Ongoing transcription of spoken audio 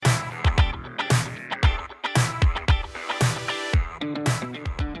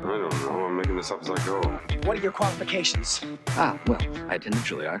this up as I go. What are your qualifications? Well, I attended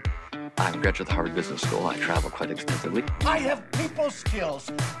Juilliard. I'm a graduate of the Harvard Business School. I travel quite extensively. I have people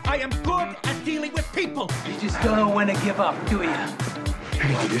skills. I am good at dealing with people. You just don't know when to give up, do you? I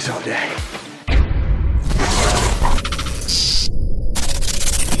need to do this all day.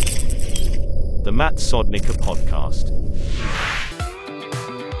 The Matt Sodnicka Podcast.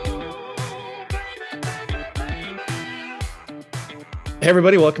 Hey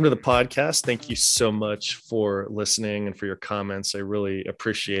everybody, welcome to the podcast. Thank you so much for listening and for your comments. I really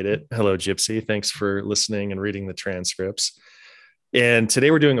appreciate it. Hello, Gypsy. Thanks for listening and reading the transcripts. And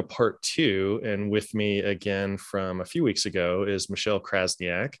today we're doing a part 2. And with me again from a few weeks ago is Michelle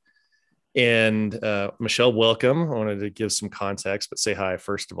Krasniak. And Michelle, welcome. I wanted to give some context, but say hi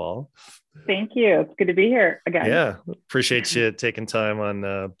first of all. Thank you. It's good to be here again. Yeah, appreciate you taking time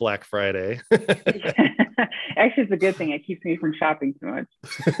on Black Friday. Actually, it's a good thing. It keeps me from shopping too much.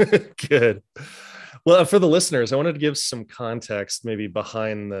 Good. Well, for the listeners, I wanted to give some context, maybe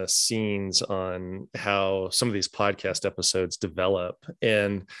behind the scenes on how some of these podcast episodes develop.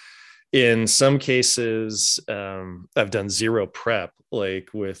 And in some cases, I've done zero prep, like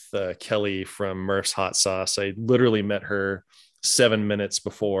with Kelly from Murph's Hot Sauce. I literally met her 7 minutes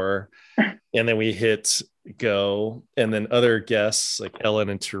before, and then we hit go. And then other guests like Ellen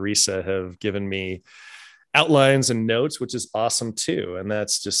and Teresa have given me outlines and notes, which is awesome too. And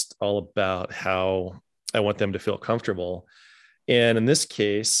that's just all about how I want them to feel comfortable. And in this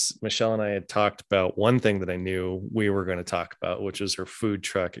case, Michelle and I had talked about one thing that I knew we were going to talk about, which is her food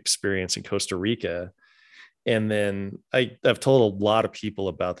truck experience in Costa Rica. And then I've told a lot of people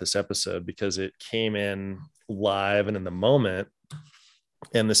about this episode because it came in live and in the moment.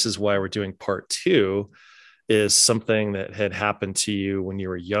 And this is why we're doing part 2, is something that had happened to you when you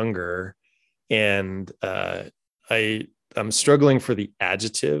were younger. And I'm struggling for the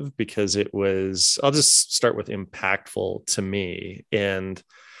adjective because it was, I'll just start with impactful to me, and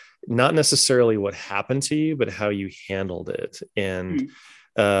not necessarily what happened to you, but how you handled it. And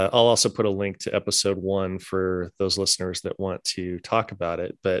I'll also put a link to episode 1 for those listeners that want to talk about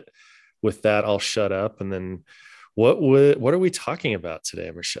it. But with that, I'll shut up. And then what are we talking about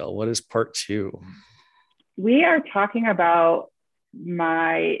today, Michelle? What is part 2? We are talking about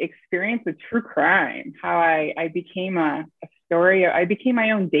my experience with true crime, how I became a story. I became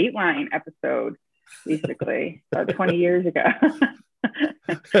my own Dateline episode, basically, about 20 years ago.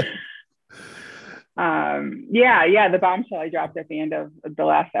 The bombshell I dropped at the end of the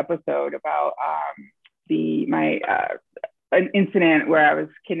last episode about an incident where I was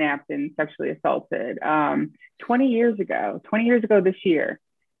kidnapped and sexually assaulted 20 years ago this year.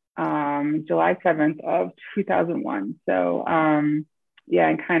 July 7th of 2001. So, and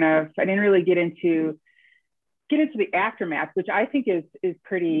kind of, I didn't really get into the aftermath, which I think is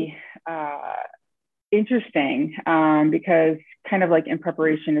pretty interesting, because kind of like in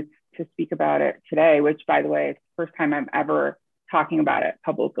preparation to speak about it today, which by the way, it's the first time I'm ever talking about it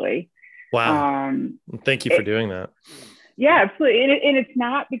publicly. Wow. Thank you for doing that. Yeah, absolutely. And it's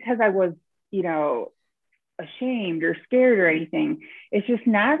not because I was, ashamed or scared or anything. It's just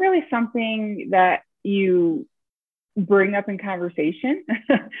not really something that you bring up in conversation,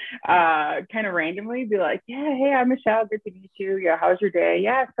 kind of randomly. Be like, yeah, hey, I'm Michelle. Good to meet you. Yeah, how's your day?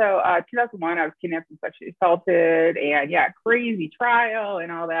 Yeah, so 2001, I was kidnapped and sexually assaulted, and crazy trial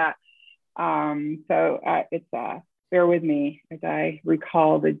and all that. It's bear with me as I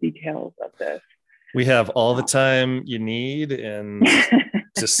recall the details of this. We have all the time you need, and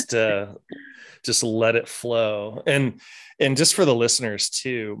just let it flow. And just for the listeners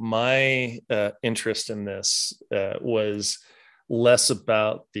too, my interest in this was less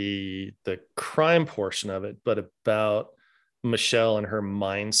about the crime portion of it, but about Michelle and her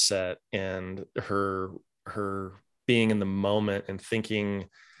mindset and her being in the moment and thinking,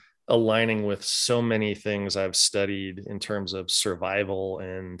 aligning with so many things I've studied in terms of survival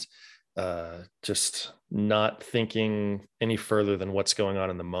and just not thinking any further than what's going on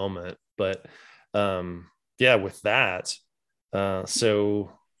in the moment. But with that,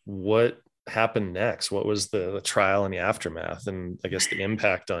 so what happened next? What was the trial and the aftermath, and I guess the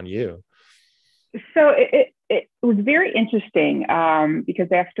impact on you? So it was very interesting,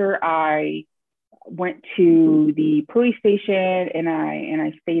 because after I went to the police station and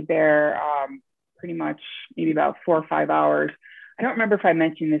I stayed there pretty much maybe about 4 or 5 hours. I don't remember if I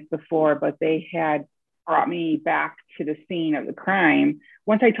mentioned this before, but they had brought me back to the scene of the crime.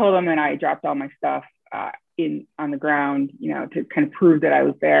 Once I told them that I dropped all my stuff on the ground, to kind of prove that I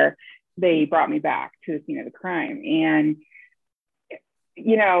was there, they brought me back to the scene of the crime. And,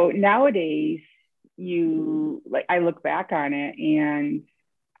 nowadays I look back on it and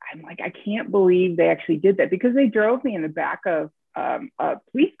I'm like, I can't believe they actually did that, because they drove me in the back of a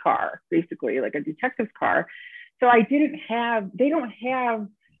police car, basically like a detective's car. So they don't have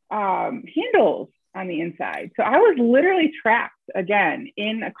handles on the inside. So I was literally trapped again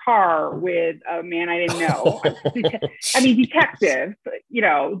in a car with a man I didn't know. I mean, detective, you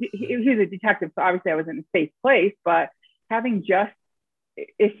know, he was a detective. So obviously I was in a safe place, but having just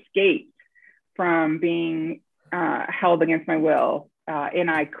escaped from being held against my will, and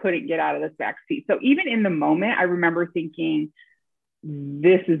I couldn't get out of this back seat. So even in the moment, I remember thinking,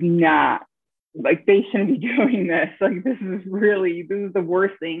 this is not, like, they shouldn't be doing this. Like, this is the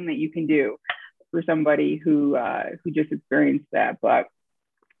worst thing that you can do for somebody who just experienced that. But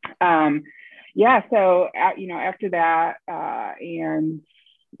yeah, so you know, after that, and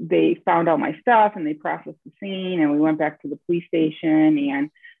they found all my stuff and they processed the scene, and we went back to the police station, and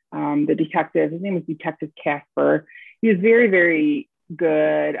the detective, his name was Detective Casper. He was very, very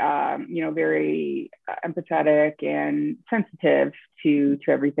good, you know, very empathetic and sensitive to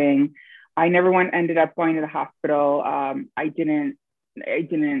everything. I never ended up going to the hospital. I didn't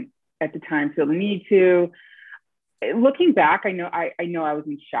at the time feel the need to. Looking back, I know I was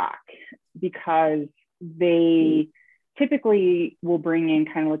in shock, because they typically will bring in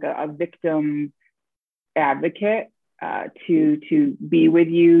kind of like a victim advocate to be with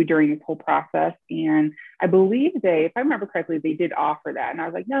you during this whole process. And I believe if I remember correctly, they did offer that. And I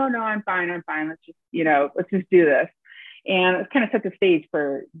was like, no, I'm fine. Let's just do this. And it's kind of set the stage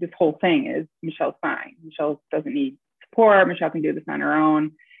for this whole thing is Michelle's fine. Michelle doesn't need support. Michelle can do this on her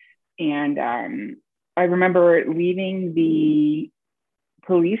own. And I remember leaving the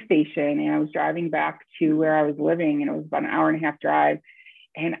police station, and I was driving back to where I was living, and it was about an hour and a half drive.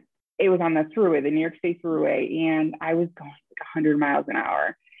 And it was on the throughway, the New York State throughway, and I was going like 100 miles an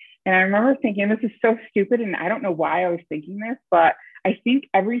hour. And I remember thinking, this is so stupid. And I don't know why I was thinking this, but I think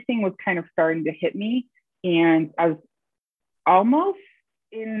everything was kind of starting to hit me. And I was almost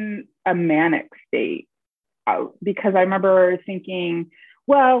in a manic state, because I remember thinking,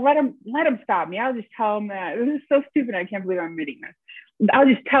 well, let him stop me. I'll just tell him that this is so stupid. I can't believe I'm admitting this. I'll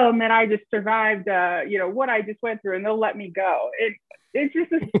just tell him that I just survived, you know, what I just went through, and they'll let me go. It's just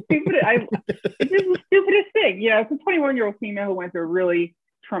the stupidest thing. You know, it's a 21-year-old female who went through a really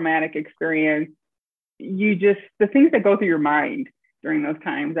traumatic experience. The things that go through your mind during those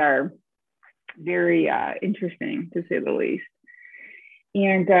times are very interesting, to say the least.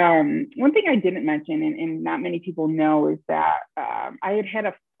 And one thing I didn't mention, and not many people know, is that I had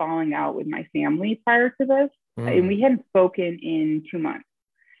a falling out with my family prior to this, and we hadn't spoken in 2 months.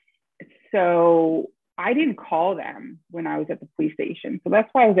 So I didn't call them when I was at the police station. So that's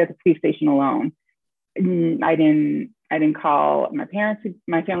why I was at the police station alone. I didn't call my parents,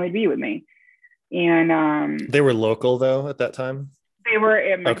 my family, to be with me. And they were local though at that time? They were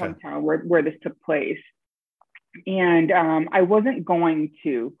in my hometown where this took place. And I wasn't going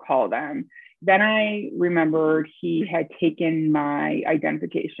to call them. Then I remembered he had taken my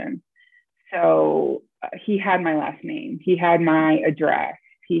identification. So he had my last name. He had my address.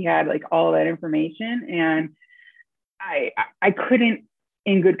 He had like all that information. And I couldn't,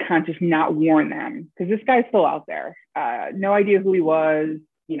 in good conscience, not warn them, because this guy's still out there. No idea who he was,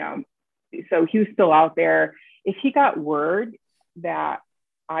 you know. So he was still out there. If he got word that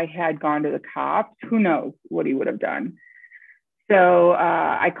I had gone to the cops, who knows what he would have done. So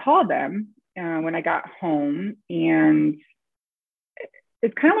I called them when I got home, and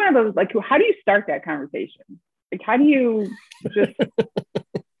it's kind of one of those, like, how do you start that conversation? Like, how do you just,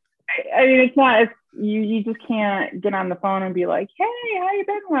 I mean, it's not, you just can't get on the phone and be like, hey, how you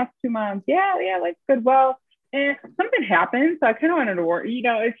been the last 2 months? Yeah, life's good. Well, something happened, so I kind of wanted to work, you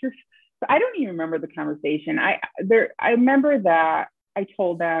know, it's just, I don't even remember the conversation. I remember that I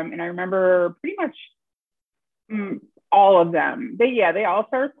told them, and I remember pretty much all of them. They all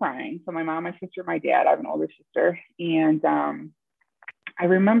started crying. So my mom, my sister, my dad, I have an older sister. And I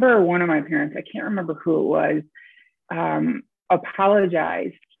remember one of my parents, I can't remember who it was,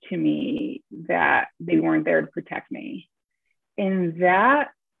 apologized to me that they weren't there to protect me. And that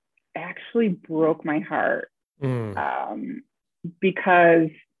actually broke my heart, because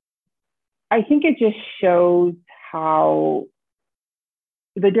I think it just shows how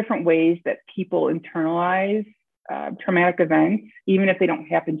the different ways that people internalize traumatic events, even if they don't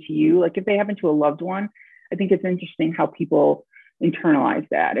happen to you. Like if they happen to a loved one, I think it's interesting how people internalize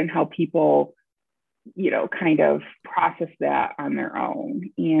that and how people, you know, kind of process that on their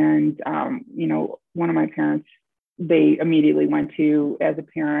own. And, you know, one of my parents, they immediately went to, as a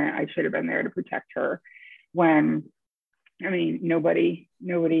parent, I should have been there to protect her, when, I mean, nobody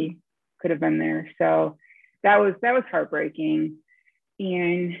could have been there. So that was heartbreaking.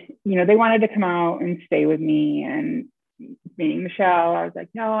 and, they wanted to come out and stay with me, and being Michelle, I was like,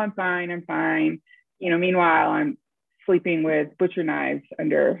 no, I'm fine. I'm fine. Meanwhile, I'm sleeping with butcher knives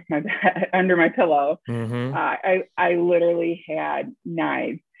under my under my pillow. Mm-hmm. I literally had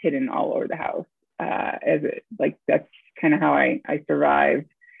knives hidden all over the house. That's kind of how I survived.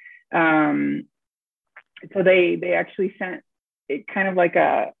 So they actually sent it kind of like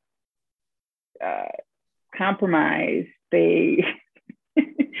a compromise.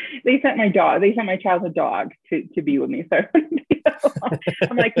 They sent my dog. They sent my childhood dog to be with me. So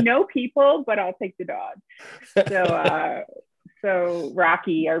I'm like, no people, but I'll take the dog. So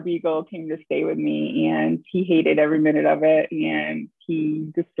Rocky, our beagle, came to stay with me, and he hated every minute of it, and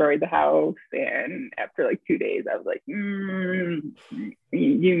he destroyed the house. And after like 2 days, I was like, you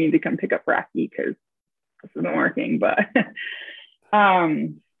need to come pick up Rocky because this isn't working. But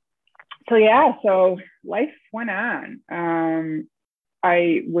so life went on.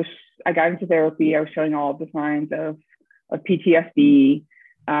 I got into therapy. I was showing all of the signs of PTSD.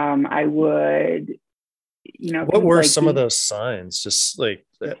 I would, what were some of those signs? Just like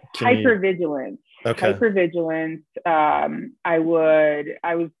hypervigilance. Okay. Hypervigilance. I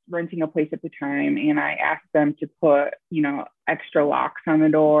was renting a place at the time, and I asked them to put, extra locks on the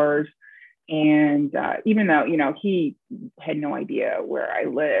doors. And even though, he had no idea where I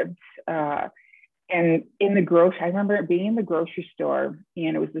lived. And I remember being in the grocery store,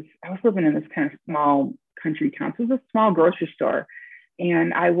 and I was living in this kind of small country town. So it was a small grocery store.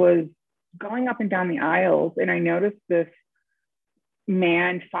 And I was going up and down the aisles, and I noticed this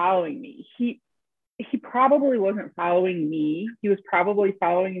man following me. He probably wasn't following me. He was probably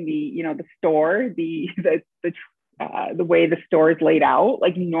following the store, the way the store is laid out.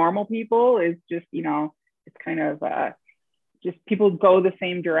 Like normal people is just, it's kind of just people go the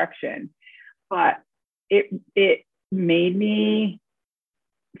same direction. But it made me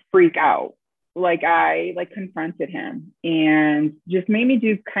freak out. Like I confronted him, and just made me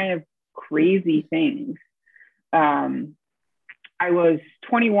do kind of crazy things. I was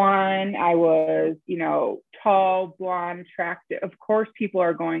 21. I was, tall, blonde, attractive. Of course, people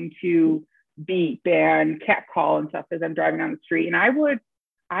are going to beep and catcall and stuff as I'm driving down the street. And I would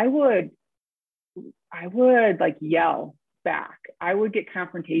like yell back. I would get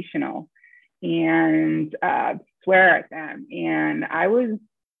confrontational and swear at them. And I was,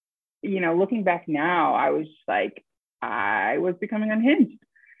 looking back now, I was like, I was becoming unhinged.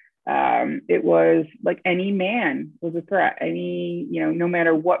 It was like any man was a threat. Any, no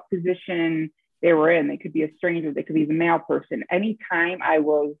matter what position they were in, they could be a stranger, they could be the male person. Anytime I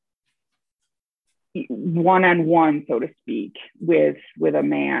was one-on-one, so to speak, with a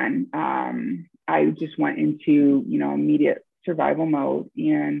man, I just went into, immediate survival mode.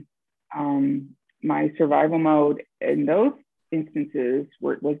 And my survival mode in those instances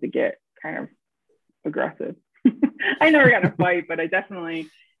was to get kind of aggressive. I never got in a fight, but I definitely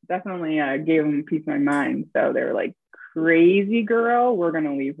gave them a piece of my mind. So they were like, crazy girl, we're going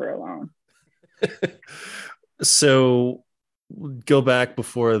to leave her alone. So go back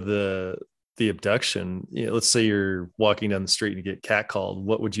before the abduction. Let's say you're walking down the street and you get catcalled.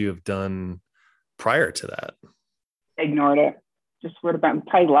 What would you have done prior to that? Ignored it. Just would have been,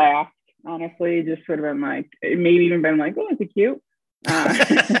 probably laughed, honestly. Just would have been like, it maybe even been like, oh, is it cute?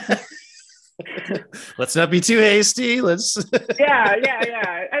 Let's not be too hasty.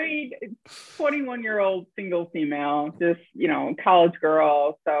 yeah. I mean, 21-year-old single female, just, college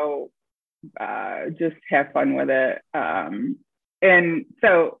girl. So just have fun with it. And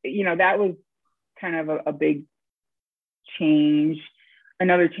so, that was kind of a big change.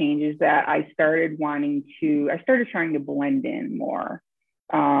 Another change is that I started trying to blend in more.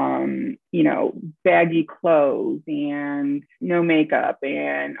 Baggy clothes and no makeup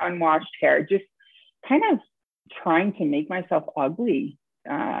and unwashed hair, just kind of trying to make myself ugly,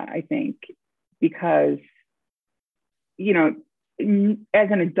 I think, because, as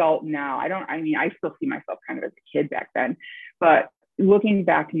an adult now, I still see myself kind of as a kid back then, but looking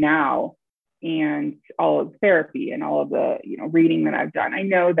back now and all of therapy and all of the, reading that I've done, I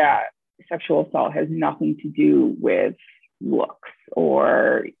know that sexual assault has nothing to do with looks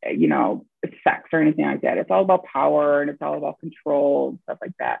or, sex or anything like that. It's all about power and it's all about control and stuff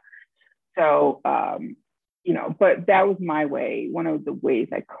like that. So, but that was my way, one of the ways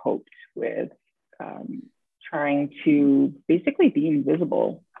I coped with trying to basically be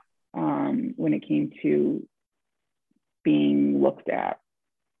invisible when it came to being looked at.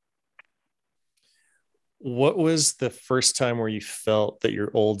 What was the first time where you felt that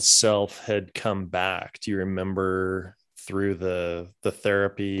your old self had come back? Do you remember through the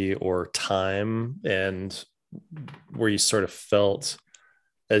therapy or time, and where you sort of felt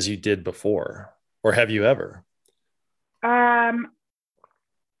as you did before, or have you ever? I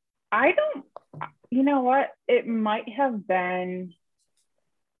don't, you know what? It might have been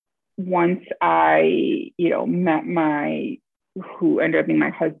once I, met who ended up being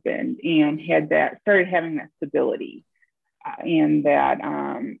my husband and started having that stability and that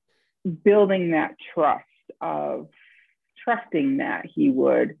building that trust of trusting that he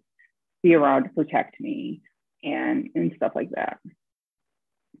would be around to protect me and stuff like that.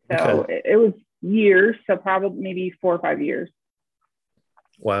 So Okay. it was years, so probably maybe 4 or 5 years.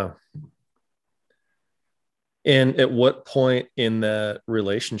 Wow. And at what point in that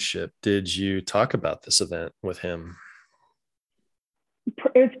relationship did you talk about this event with him?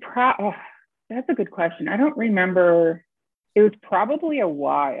 That's a good question. I don't remember. It was probably a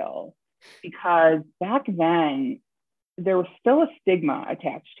while because back then there was still a stigma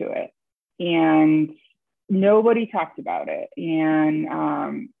attached to it and nobody talked about it.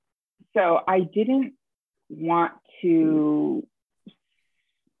 And so I didn't want to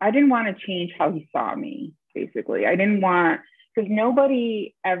change how he saw me, basically. I didn't want, because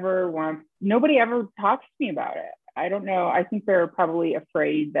nobody ever talks to me about it. I don't know. I think they're probably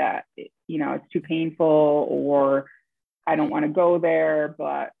afraid that, it's too painful or I don't want to go there.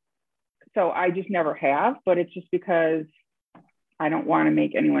 But so I just never have, but it's just because I don't want to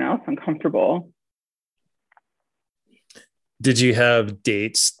make anyone else uncomfortable. Did you have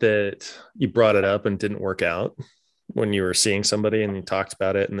dates that you brought it up and didn't work out when you were seeing somebody and you talked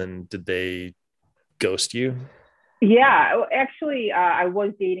about it, and then did they ghost you? Yeah, actually, I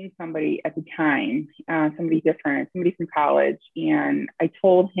was dating somebody at the time, somebody different, somebody from college. And I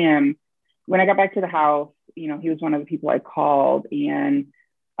told him when I got back to the house, he was one of the people I called. And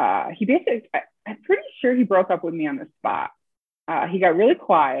he basically, I'm pretty sure he broke up with me on the spot. He got really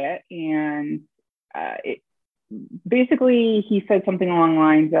quiet. And basically, he said something along the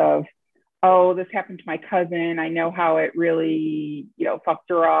lines of, "Oh, this happened to my cousin. I know how it really, fucked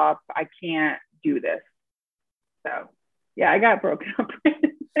her up. I can't do this." So, yeah, I got broken up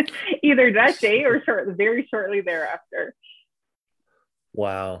either that day or very shortly thereafter.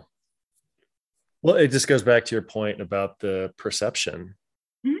 Wow. Well, it just goes back to your point about the perception,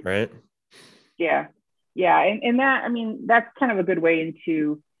 Mm-hmm. right? Yeah. Yeah. And that, I mean, that's kind of a good way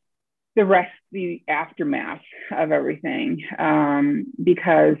into the aftermath of everything.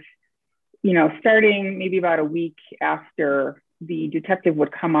 Because, starting maybe about a week after, the detective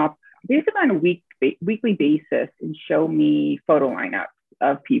would come up basically on a weekly basis and show me photo lineups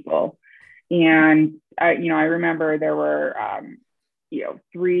of people. And I remember there were,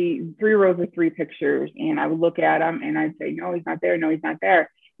 three rows of 3 pictures, and I would look at them and I'd say, "No, he's not there. No, he's not there."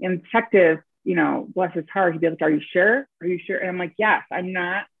 And the detective, bless his heart, he'd be like, "Are you sure? Are you sure?" And I'm like, "Yes, I'm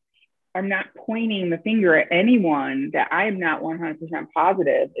not pointing the finger at anyone that I am not 100%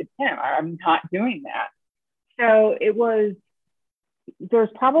 positive it's him. I'm not doing that." So there's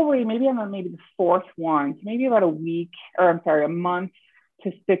probably maybe the 4th one, maybe about a month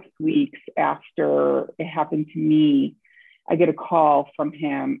to 6 weeks after it happened to me, I get a call from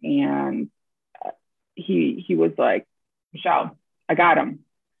him, and he was like, "Michelle, I got him."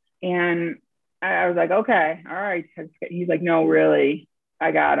 And I was like, "Okay, all right." He's like, "No, really,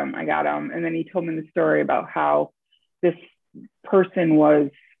 I got him. And then he told me the story about how this person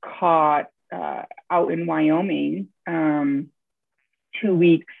was caught out in Wyoming 2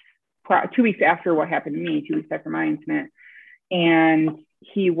 weeks after what happened to me, 2 weeks after my incident. And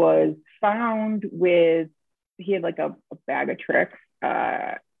he was found he had like a bag of tricks.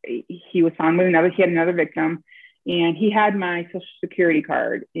 He was found with he had another victim, and he had my social security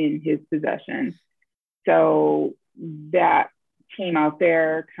card in his possession. So that team out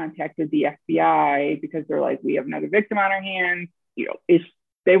there contacted the FBI because they're like, "We have another victim on our hands.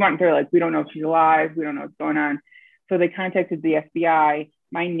 They're like, "We don't know if she's alive. We don't know what's going on." So they contacted the FBI.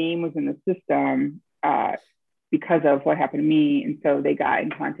 My name was in the system because of what happened to me. And so they got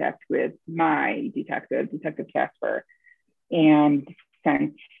in contact with my Detective Casper, and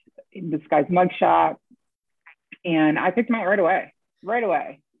sent this guy's mugshot. And I picked him out right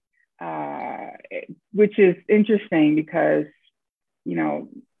away, which is interesting because,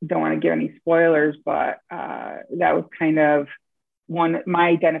 don't want to give any spoilers, but that was kind of my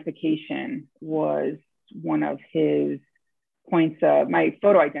identification was one of his points of, my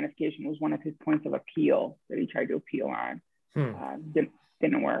photo identification was one of his points of appeal that he tried to appeal on.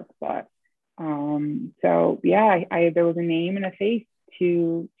 Didn't work, but so yeah, there was a name and a face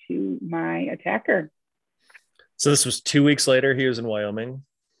to my attacker. So this was 2 weeks later. He was in Wyoming.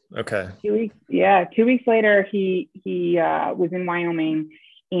 Okay. 2 weeks. Yeah. 2 weeks later, he was in Wyoming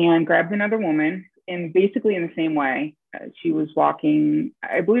and grabbed another woman, and basically in the same way. She was walking.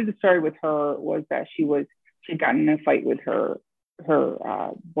 I believe the story with her was that she'd gotten in a fight with her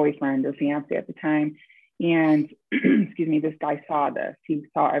boyfriend or fiance at the time, and excuse me, this guy saw this. He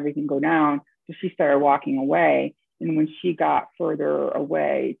saw everything go down, so she started walking away. And when she got further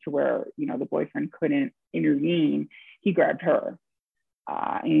away to where the boyfriend couldn't intervene, he grabbed her,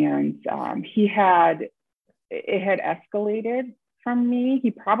 and it had escalated from me.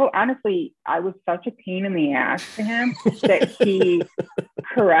 He probably, honestly, I was such a pain in the ass to him that he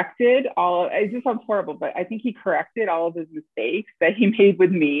corrected it just sounds horrible, but I think he corrected all of his mistakes that he made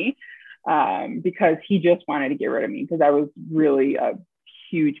with me, because he just wanted to get rid of me because I was really a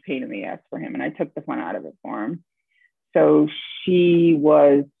huge pain in the ass for him. And I took the fun out of it for him. So she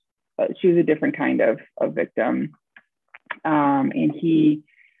was a different kind of victim. And he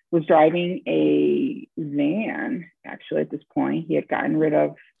was driving a van, actually, at this point. He had gotten rid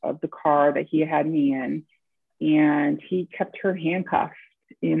of the car that he had me in, and he kept her handcuffed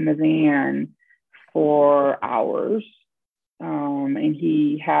in the van for hours. And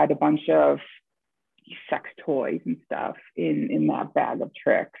he had a bunch of sex toys and stuff in that bag of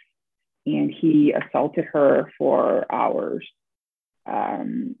tricks. And he assaulted her for hours.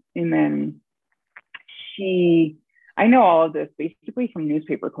 And then I know all of this basically from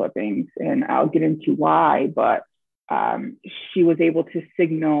newspaper clippings, and I'll get into why, but she was able to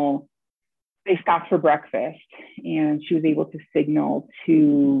signal. They stopped for breakfast, and she was able to signal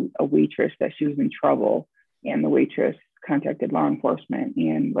to a waitress that she was in trouble, and the waitress contacted law enforcement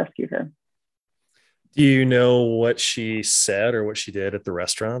and rescued her. Do you know what she said or what she did at the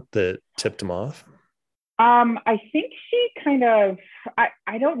restaurant that tipped him off? I think she kind of,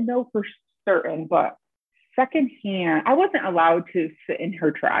 I don't know for certain, but secondhand, I wasn't allowed to sit in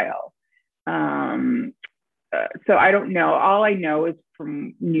her trial. So I don't know. All I know is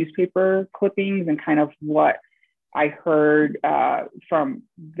from newspaper clippings and kind of what I heard from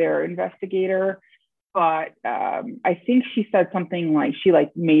their investigator. But I think she said something like she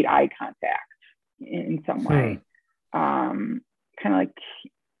made eye contact in some way, kind of like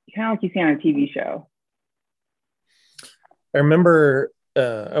you see on a TV show. I remember,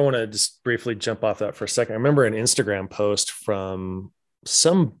 I want to just briefly jump off that for a second. I remember an Instagram post from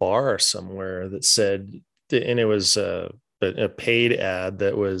some bar somewhere that said, and it was a paid ad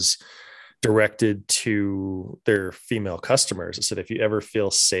that was directed to their female customers. It said, if you ever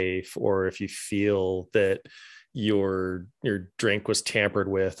feel safe, or if you feel that your drink was tampered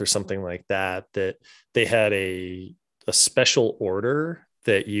with or something like that, that they had a special order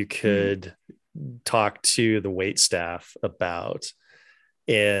that you could talk to the wait staff about.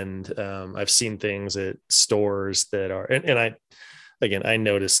 And I've seen things at stores that are, and I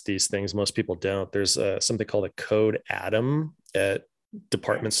noticed these things. Most people don't. There's something called a code Adam at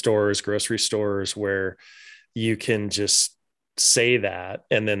department stores, grocery stores, where you can just say that,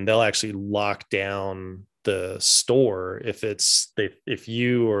 and then they'll actually lock down the store if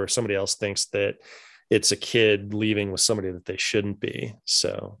you or somebody else thinks that it's a kid leaving with somebody that they shouldn't be.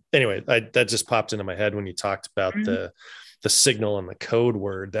 So anyway, that just popped into my head when you talked about the signal and the code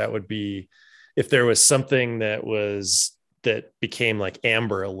word. That would be if there was something that became like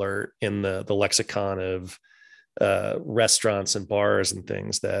Amber Alert in the lexicon of restaurants and bars and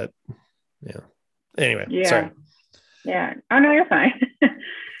things that, anyway, sorry. Yeah. Oh no, you're fine.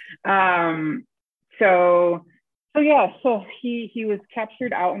 So he was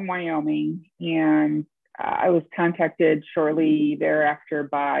captured out in Wyoming, and I was contacted shortly thereafter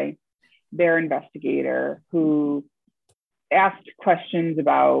by their investigator, who asked questions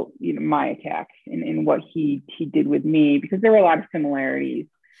about my attack and what he did with me, because there were a lot of similarities.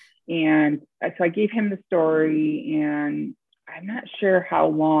 And so I gave him the story, and I'm not sure how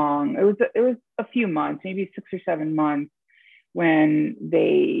long it was a few months, maybe 6 or 7 months, when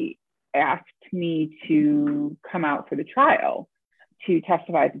they asked me to come out for the trial, to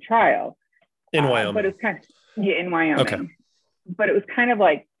testify at the trial. In Wyoming. But it was kind of, in Wyoming. Okay. But it was kind of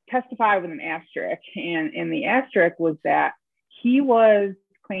like testify with an asterisk. And the asterisk was that he was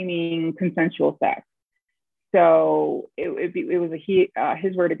claiming consensual sex. So it was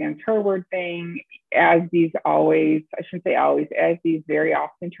his word against her word thing, as these always, I shouldn't say always, as these very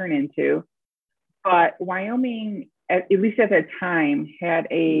often turn into. But Wyoming, at least at that time, had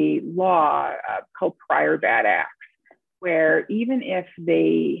a law called prior bad acts, where even if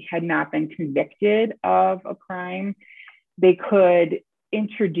they had not been convicted of a crime, they could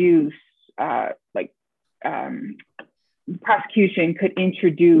introduce, prosecution could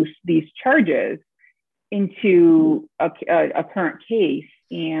introduce these charges into a current case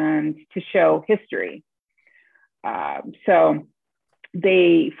and to show history. So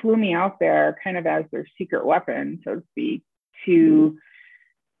they flew me out there kind of as their secret weapon, so to speak, to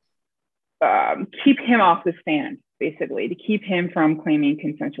keep him off the stand, basically, to keep him from claiming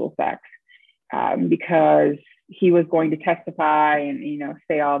consensual sex, because he was going to testify and,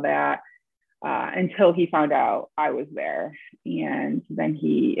 say all that until he found out I was there. And then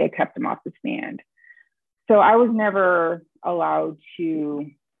it kept him off the stand. So I was never allowed to,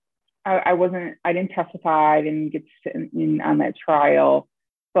 I didn't testify, I didn't get to sit in on that trial,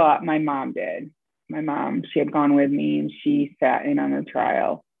 but my mom did. My mom, she had gone with me and she sat in on the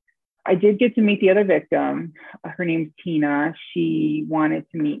trial. I did get to meet the other victim. Her name's Tina. She wanted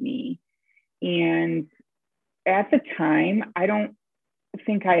to meet me. And at the time, I don't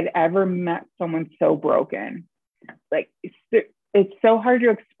think I'd ever met someone so broken. Like, it's so hard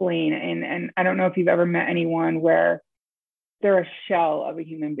to explain. And I don't know if you've ever met anyone where they're a shell of a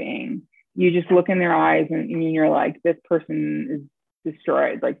human being. You just look in their eyes and you're like, this person is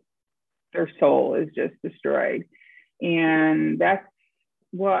destroyed. Like, their soul is just destroyed. And that's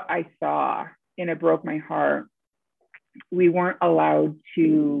what I saw, and it broke my heart. We weren't allowed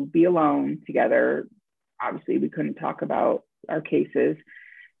to be alone together. Obviously, we couldn't talk about our cases.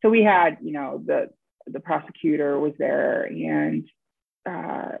 So we had, the prosecutor was there, and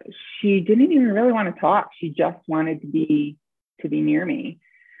she didn't even really want to talk. She just wanted to be near me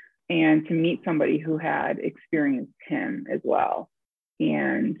and to meet somebody who had experienced him as well.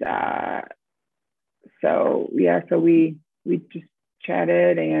 And so we just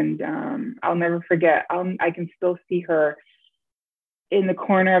chatted, and I'll never forget. I can still see her in the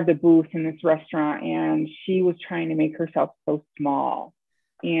corner of the booth in this restaurant, and she was trying to make herself so small.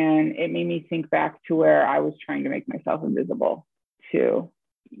 And it made me think back to where I was trying to make myself invisible too.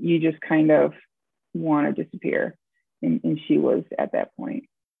 You just kind of want to disappear. And she was at that point.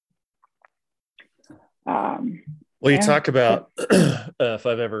 Well, you talk about if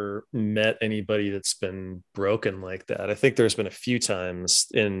I've ever met anybody that's been broken like that. I think there's been a few times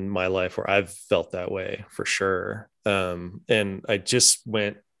in my life where I've felt that way for sure. And I just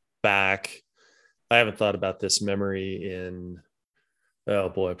went back. I haven't thought about this memory in, oh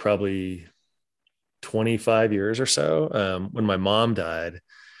boy, probably 25 years or so. When my mom died,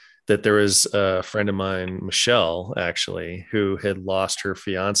 that there was a friend of mine, Michelle, actually, who had lost her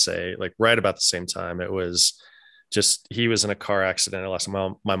fiance, like right about the same time. It was just, he was in a car accident. I lost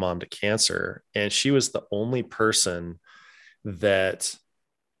my mom to cancer. And she was the only person that,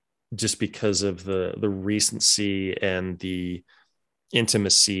 just because of the recency and the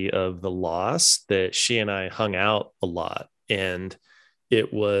intimacy of the loss, that she and I hung out a lot. And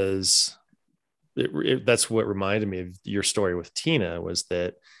that's what reminded me of your story with Tina, was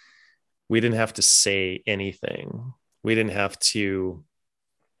that we didn't have to say anything. We didn't have to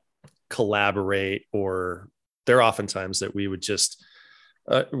collaborate, or there are often times that we would just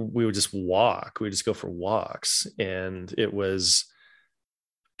walk. We would just go for walks. And it was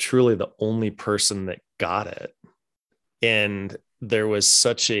truly the only person that got it. And there was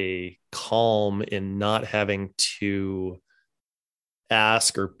such a calm in not having to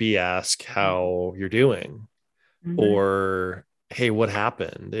ask or be asked how you're doing, or, hey, what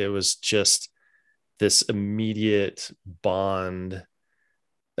happened? It was just this immediate bond.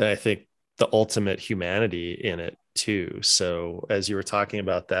 And I think the ultimate humanity in it too. So as you were talking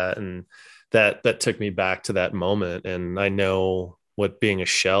about that, and that took me back to that moment, and I know what being a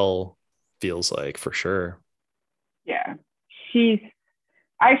shell feels like for sure. Yeah. I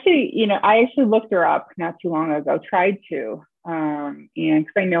actually looked her up not too long ago, tried to, and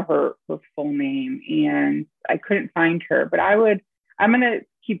because I know her full name, and I couldn't find her, but I'm going to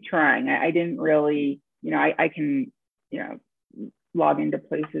keep trying. I didn't really, I can, log into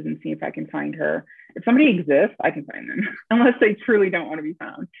places and see if I can find her. If somebody exists, I can find them, unless they truly don't want to be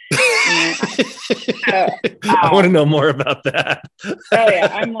found. I want to know more about that. Oh yeah,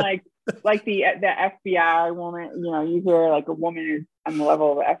 I'm like the FBI woman. You hear like a woman is on the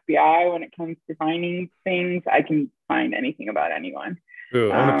level of the FBI when it comes to finding things. I can find anything about anyone.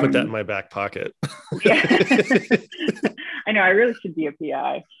 Ooh, I want to put that in my back pocket. Yeah. I know, I really should be a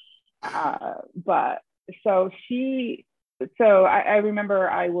PI. But so I remember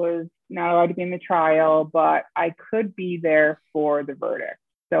I was not allowed to be in the trial, but I could be there for the verdict.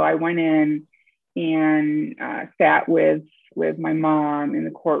 So I went in and sat with my mom in the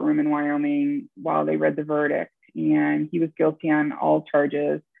courtroom in Wyoming while they read the verdict, and he was guilty on all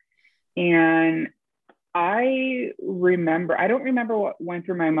charges. And I don't remember what went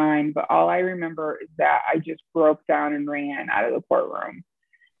through my mind, but all I remember is that I just broke down and ran out of the courtroom,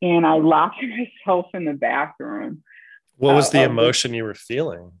 and I locked myself in the bathroom. What was the emotion you were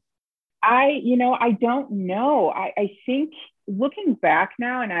feeling? I don't know. I think looking back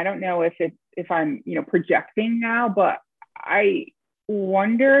now, and I don't know if I'm, projecting now, but I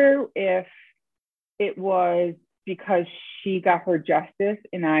wonder if it was because she got her justice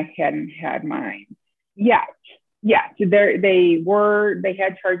and I hadn't had mine. Yeah. Yeah. So they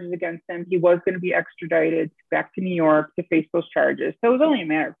had charges against him. He was going to be extradited back to New York to face those charges. So it was only a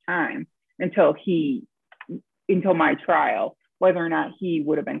matter of time until my trial. Whether or not he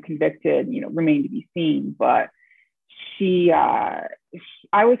would have been convicted, remained to be seen. But I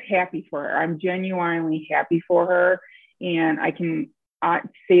was happy for her. I'm genuinely happy for her. And I can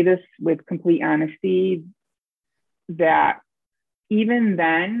say this with complete honesty, that even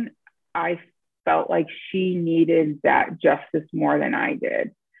then, I felt like she needed that justice more than I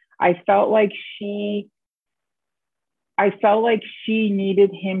did. I felt like she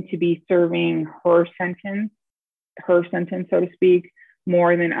needed him to be serving her sentence, so to speak,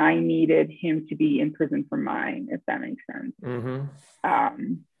 more than I needed him to be in prison for mine, if that makes sense.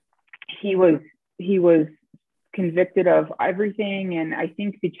 Mm-hmm. He was convicted of everything, and I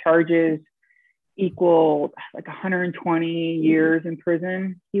think the charges equal like 120 years in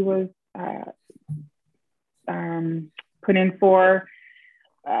prison he was put in for,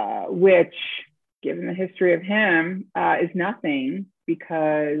 which, given the history of him, is nothing,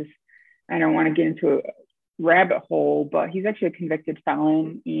 because I don't want to get into a rabbit hole, but he's actually a convicted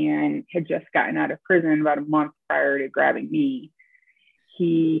felon and had just gotten out of prison about a month prior to grabbing me.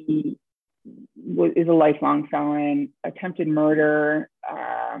 He is a lifelong felon, attempted murder,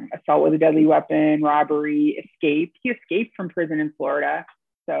 assault with a deadly weapon, robbery, escape. He escaped from prison in Florida,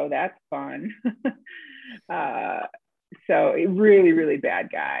 so that's fun. So a really, really bad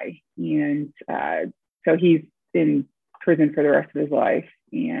guy. And so he's in prison for the rest of his life.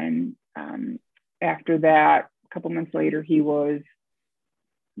 And after that, a couple months later, he was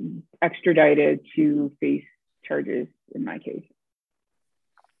extradited to face charges in my case.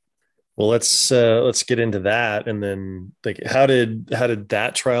 Well, let's get into that. And then, like, how did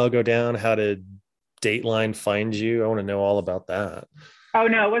that trial go down? How did Dateline find you? I want to know all about that. Oh,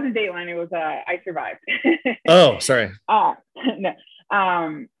 no, it wasn't Dateline. It was I Survived. Oh, sorry.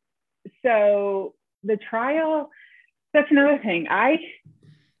 No. So the trial, that's another thing. I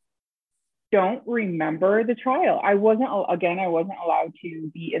don't remember the trial. I wasn't allowed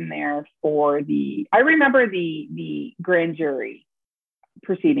to be in there I remember the grand jury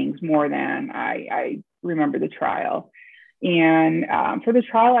proceedings more than I remember the trial. And for the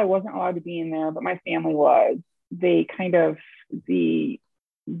trial, I wasn't allowed to be in there, but my family was. The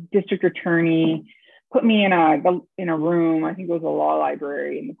district attorney put me in a room. I think it was a law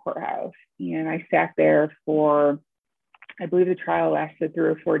library in the courthouse. And I sat there for, I believe the trial lasted 3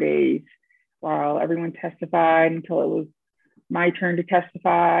 or 4 days while everyone testified until it was my turn to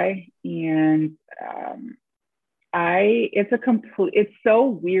testify. And it's so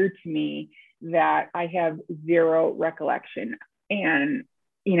weird to me that I have zero recollection. And,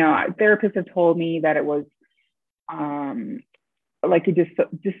 therapists have told me that it was like a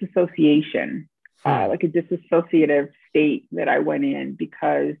disassociation, like a dissociative state that I went in,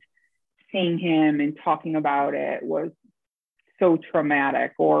 because seeing him and talking about it was so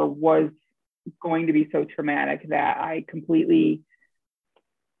traumatic, or was going to be so traumatic, that I completely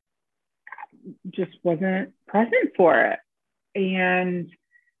just wasn't present for it. And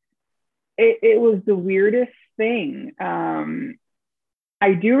it was the weirdest thing.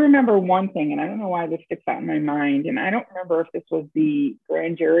 I do remember one thing, and I don't know why this sticks out in my mind, and I don't remember if this was the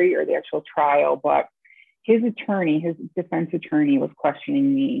grand jury or the actual trial, but his defense attorney was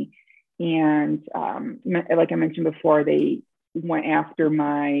questioning me. And like I mentioned before, they went after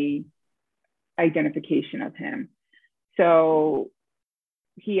my identification of him. So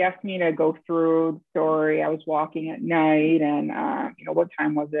he asked me to go through the story. I was walking at night, and what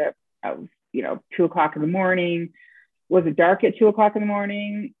time was it? I was 2 o'clock in the morning. Was it dark at 2 o'clock in the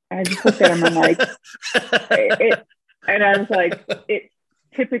morning? I just looked at him. I'm like, and I was like, it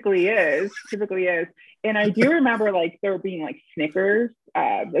typically is. And I do remember like there being like snickers,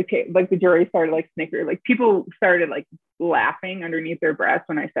 like the jury started like snicker, like people started like laughing underneath their breath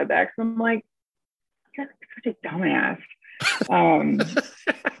when I said that. Cause I'm like, you're such a dumbass.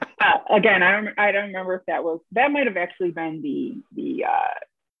 Again, I don't remember if that might have actually been the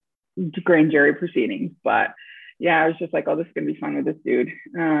grand jury proceedings, but yeah, I was just like, oh, this is gonna be fun with this dude.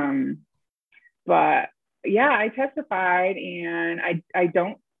 But yeah, I testified, and I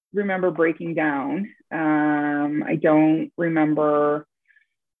don't remember breaking down. I don't remember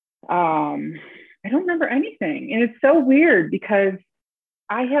anything. And it's so weird because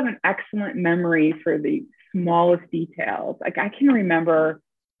I have an excellent memory for the smallest details. Like I can remember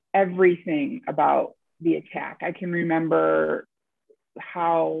everything about the attack. I can remember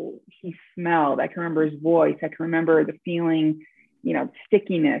how he smelled. I can remember his voice. I can remember the feeling,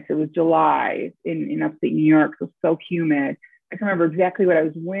 stickiness. It was July in upstate New York. It was so humid. I can remember exactly what I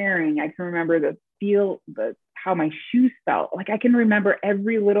was wearing. I can remember how my shoes felt. Like I can remember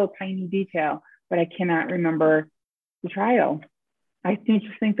every little tiny detail, but I cannot remember the trial. I just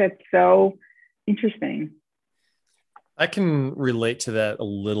think that's so interesting. I can relate to that a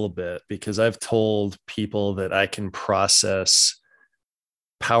little bit because I've told people that I can process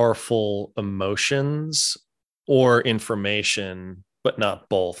powerful emotions or information, but not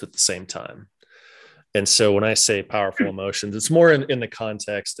both at the same time. And so when I say powerful emotions, it's more in the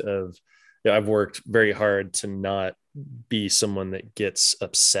context of, I've worked very hard to not be someone that gets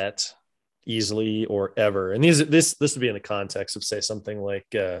upset easily or ever. And this would be in the context of, say, something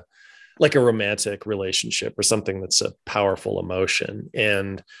like a romantic relationship or something that's a powerful emotion.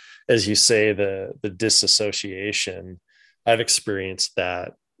 And as you say, the disassociation, I've experienced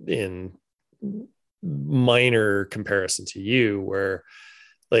that in minor comparison to you, where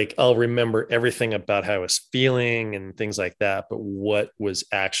like I'll remember everything about how I was feeling and things like that, but what was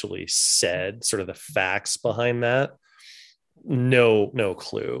actually said, sort of the facts behind that, no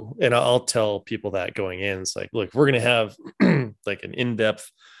clue. And I'll tell people that going in, it's like, look, we're going to have like an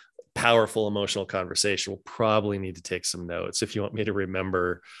in-depth, powerful emotional conversation. We'll probably need to take some notes if you want me to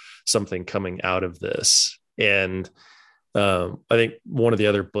remember something coming out of this. And I think one of the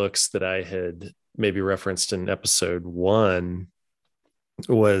other books that I had maybe referenced in episode 1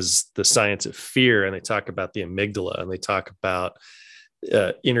 was The Science of Fear. And they talk about the amygdala, and they talk about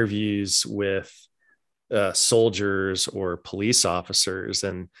interviews with soldiers or police officers.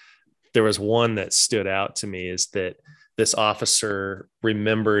 And there was one that stood out to me, is that this officer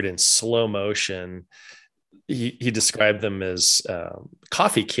remembered in slow motion, he described them as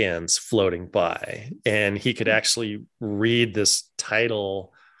coffee cans floating by, and he could actually read this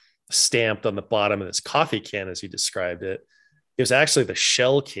title stamped on the bottom of this coffee can as he described it. It was actually the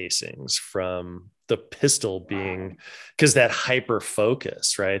shell casings from the pistol being, because that hyper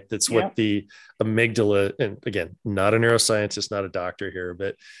focus, right? That's what the amygdala, and again, not a neuroscientist, not a doctor here,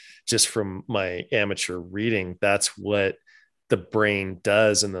 but just from my amateur reading, that's what the brain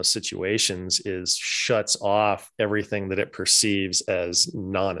does in those situations, is shuts off everything that it perceives as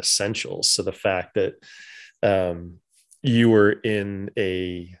non-essentials. So the fact that you were in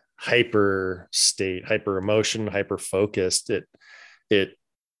a hyper state, hyper emotion, hyper focused, it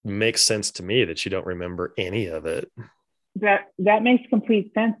makes sense to me that you don't remember any of it. That makes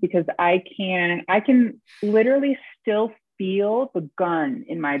complete sense, because I can literally still feel the gun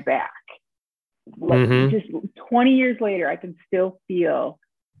in my back. Like just 20 years later, I can still feel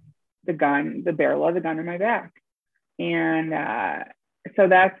the barrel of the gun in my back. And so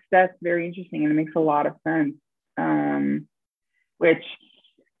that's very interesting, and it makes a lot of sense. Which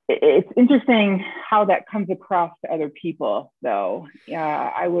it's interesting how that comes across to other people, though.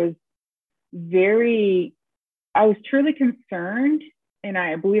 I was truly concerned, and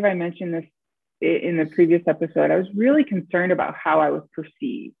I believe I mentioned this in the previous episode. I was really concerned about how I was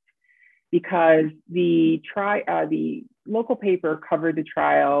perceived, because the local paper covered the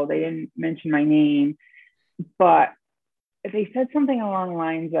trial. They didn't mention my name, but they said something along the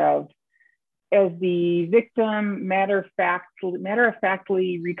lines of, as the victim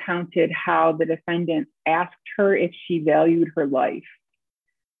matter-of-factly recounted how the defendant asked her if she valued her life.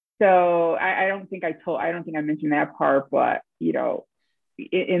 So I don't think I mentioned that part, but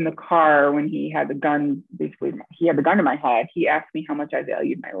in the car when he had the gun, basically he had the gun in my head, he asked me how much I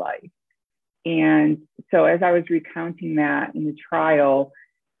valued my life. And so as I was recounting that in the trial,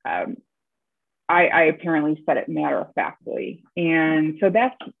 I apparently said it matter-of-factly. And so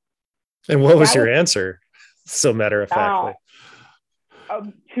that's. And what was your answer? So matter-of-factly.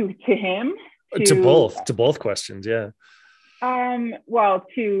 To him? To both questions, yeah. Well,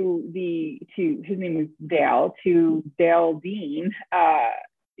 to his name was Dale, to Dale Dean, I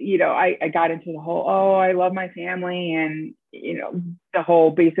got into the whole, I love my family, and, the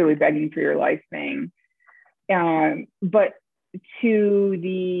whole basically begging for your life thing. But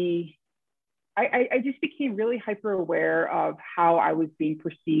I just became really hyper aware of how I was being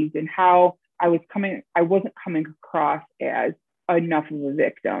perceived, and how I wasn't coming across as enough of a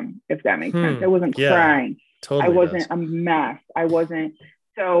victim, if that makes sense. I wasn't crying. Totally, I wasn't a mess. I wasn't.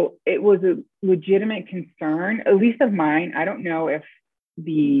 So it was a legitimate concern, at least of mine. I don't know if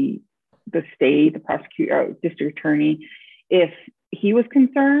the state, the prosecutor, district attorney, if he was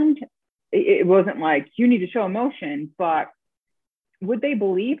concerned. It wasn't like, you need to show emotion, but would they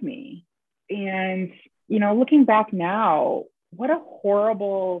believe me? And, looking back now, what a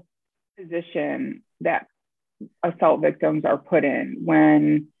horrible position that assault victims are put in,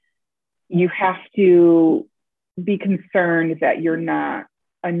 when you have to be concerned that you're not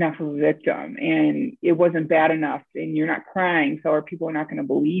enough of a victim and it wasn't bad enough and you're not crying, so are people not going to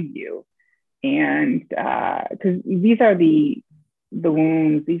believe you? And because these are the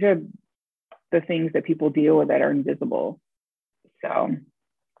wounds, these are the things that people deal with that are invisible. So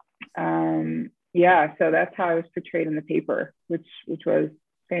yeah, so that's how I was portrayed in the paper, which was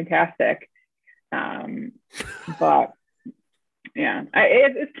fantastic. But yeah,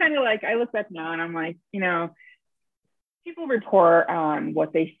 it's kind of like, I look back now and I'm like, you know, people report on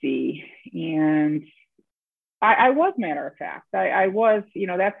what they see, and I was matter of fact. I was, you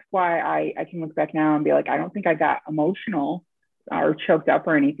know, that's why I can look back now and be like, I don't think I got emotional or choked up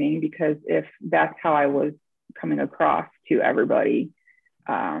or anything, because if that's how I was coming across to everybody,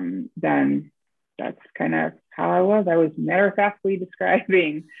 then that's kind of how I was. I was matter of factly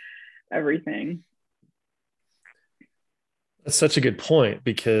describing everything. That's such a good point,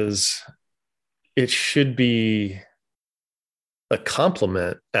 because it should be a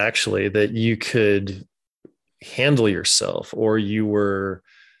compliment, actually, that you could handle yourself, or you were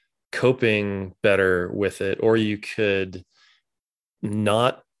coping better with it, or you could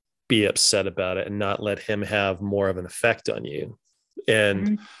not be upset about it and not let him have more of an effect on you.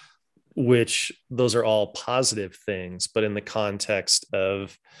 And which those are all positive things, but in the context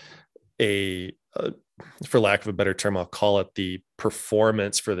of a for lack of a better term, I'll call it the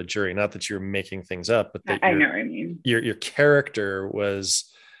performance for the jury. Not that you're making things up, but that I know what I mean. Your character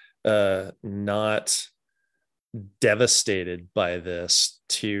was not devastated by this.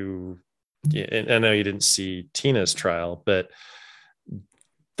 And I know you didn't see Tina's trial, but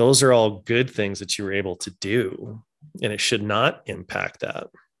those are all good things that you were able to do, and it should not impact that.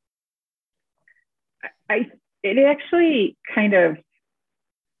 It actually kind of,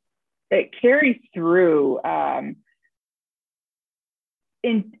 it carries through, and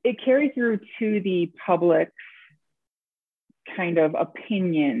it carries through to the public's kind of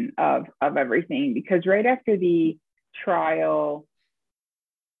opinion of everything, because right after the trial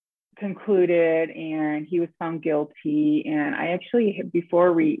concluded and he was found guilty, and I actually,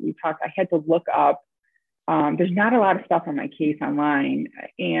 before we talked, I had to look up, there's not a lot of stuff on my case online,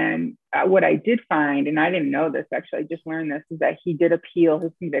 and what I did find, and I didn't know this actually, I just learned this, is that he did appeal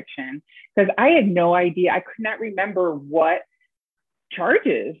his conviction, because I had no idea. I could not remember what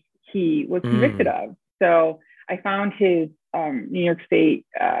charges he was convicted of. So I found his New York State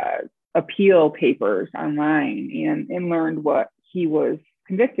appeal papers online and learned what he was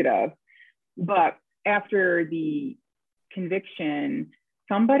convicted of. But after the conviction,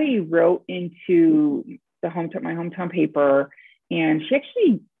 somebody wrote into my hometown paper, and she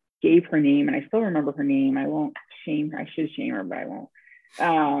actually gave her name, and I still remember her name. I won't shame her. I should shame her, but I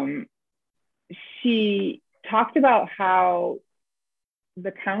won't. She talked about how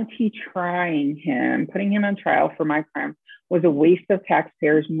the county trying him, putting him on trial for my crime, was a waste of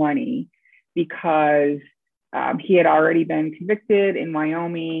taxpayers' money, because he had already been convicted in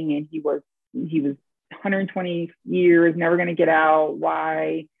Wyoming, and he was 120 years, never going to get out.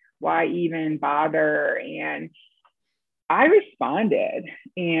 Why even bother? And I responded,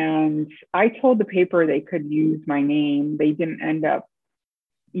 and I told the paper they could use my name. They didn't end up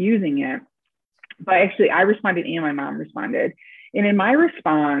using it, but actually I responded and my mom responded. And in my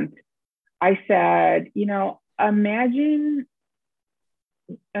response, I said, you know, imagine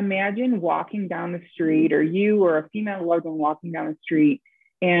walking down the street, or you or a female loved one walking down the street,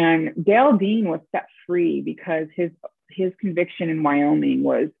 and Dale Dean was set free because his conviction in Wyoming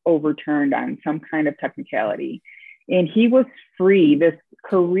was overturned on some kind of technicality. And he was free. This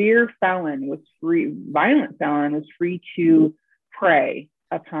career felon was free, violent felon was free to prey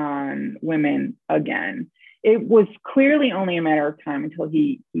upon women again. It was clearly only a matter of time until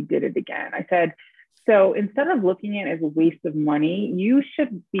he did it again. I said, so instead of looking at it as a waste of money, you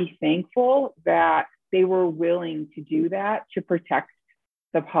should be thankful that they were willing to do that to protect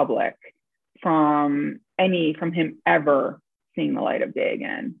the public from him ever seeing the light of day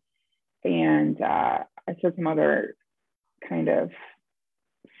again. And I said some other kind of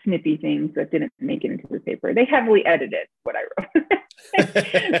snippy things that didn't make it into the paper. They heavily edited what I wrote.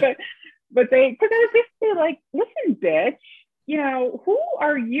 but because I was basically like, listen, bitch, you know, who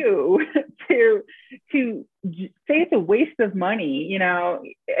are you to say it's a waste of money, you know?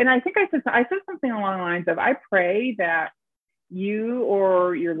 And I think I said something along the lines of, I pray that you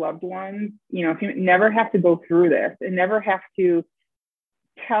or your loved ones, you know, never have to go through this and never have to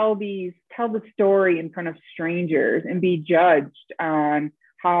tell the story in front of strangers and be judged on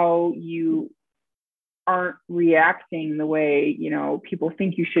how you aren't reacting the way, you know, people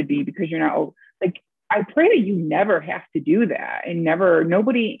think you should be, because you're not, like, I pray that you never have to do that, and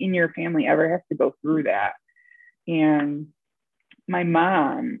nobody in your family ever has to go through that. And my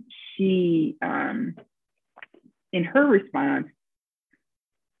mom, she, in her response,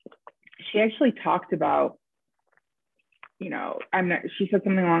 she actually talked about, she said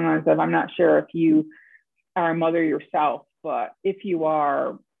something along the lines of, I'm not sure if you are a mother yourself, but if you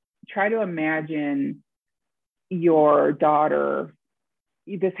are, try to imagine your daughter,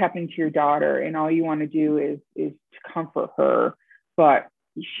 this happening to your daughter, and all you want to do is to comfort her, but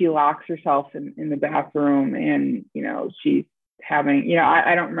she locks herself in the bathroom, and she's having,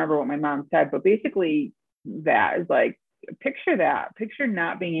 I don't remember what my mom said, but basically that is like, picture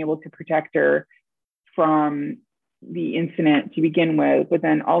not being able to protect her from the incident to begin with, but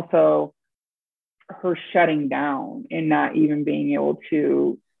then also her shutting down and not even being able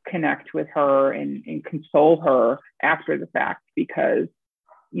to connect with her and console her after the fact, because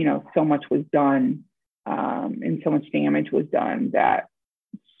so much was done, and so much damage was done that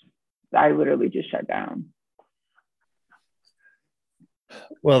I literally just shut down.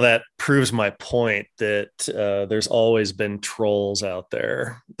 Well, that proves my point that there's always been trolls out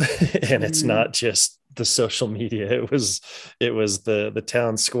there, and it's not just the social media. It was the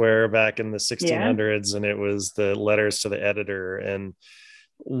town square back in the 1600s, and it was the letters to the editor. And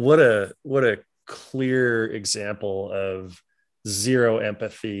what a clear example of zero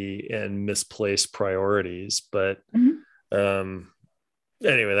empathy and misplaced priorities. But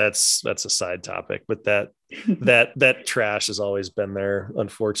anyway, that's a side topic, but that trash has always been there,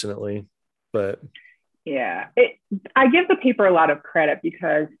 unfortunately. But yeah, I give the paper a lot of credit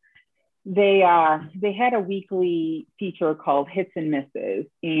because they had a weekly feature called Hits and Misses,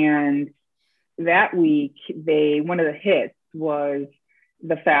 and that week one of the hits was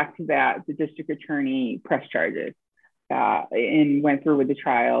the fact that the district attorney pressed charges and went through with the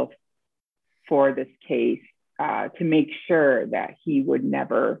trial for this case to make sure that he would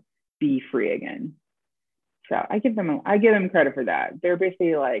never be free again. So I give them credit for that. They're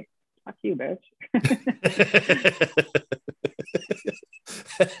basically like, fuck you, bitch.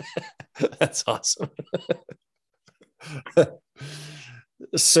 That's awesome.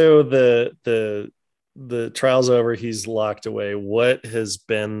 So the trial's over, he's locked away. What has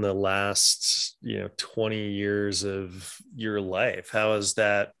been the last 20 years of your life? How is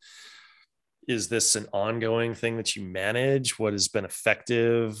that? Is this an ongoing thing that you manage? What has been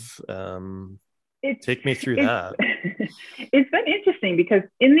effective? Take me through that. It's been interesting because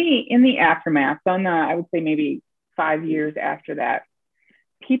in the aftermath, I would say maybe 5 years after that,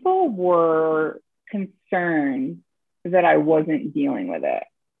 people were concerned that I wasn't dealing with it.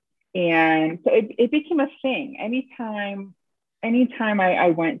 And so it became a thing. Anytime I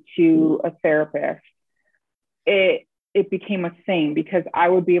went to a therapist, it became a thing because I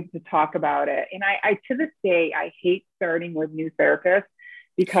would be able to talk about it. And I to this day, I hate starting with new therapists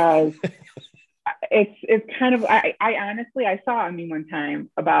because it's kind of, I honestly, I saw a meme one time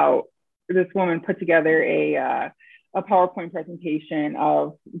about this woman put together a PowerPoint presentation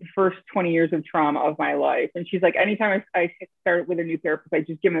of the first 20 years of trauma of my life. And she's like, anytime I start with a new therapist, I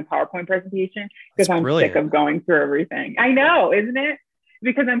just give them a PowerPoint presentation because I'm sick of going through everything. I know, isn't it?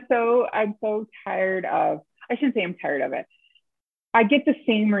 Because I'm so tired of, I shouldn't say I'm tired of it. I get the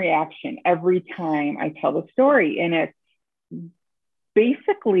same reaction every time I tell the story. And it's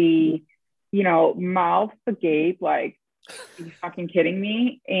basically, mouth agape, like, are you fucking kidding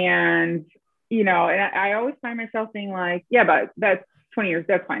me? And and I always find myself being like, yeah, but that's 20 years.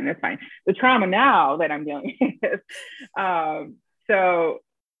 That's fine. The trauma now that I'm dealing with. So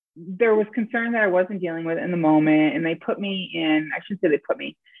there was concern that I wasn't dealing with in the moment. And they put me in, I shouldn't say they put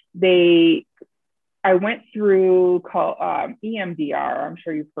me, I went through EMDR. I'm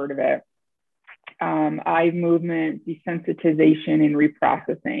sure you've heard of it. Eye movement desensitization and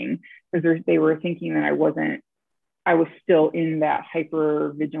reprocessing, because they were thinking that I was still in that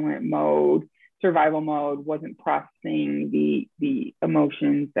hyper vigilant mode, survival mode, wasn't processing the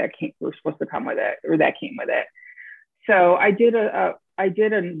emotions that were supposed to come with it, or that came with it. So I did a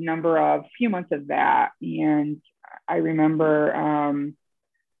few months of that, and I remember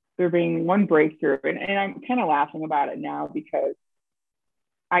there being one breakthrough, and I'm kind of laughing about it now because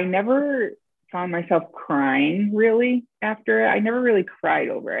I never found myself crying really after it. I never really cried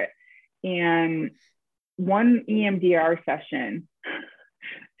over it. And one EMDR session,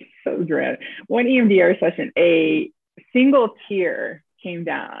 so dread. One EMDR session, a single tear came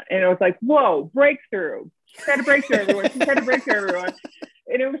down, and it was like, whoa, breakthrough. She's had a breakthrough, everyone. She's had a breakthrough, everyone.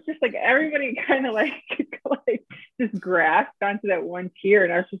 And it was just like everybody kind of like just grasped onto that one tear.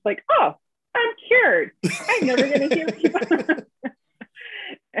 And I was just like, oh, I'm cured. I'm never going to hear people.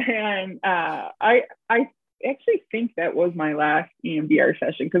 And I actually think that was my last EMDR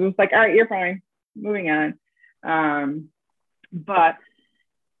session, because it was like, all right, you're fine, moving on. But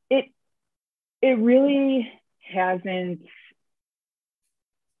it really hasn't.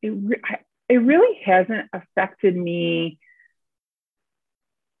 It really hasn't affected me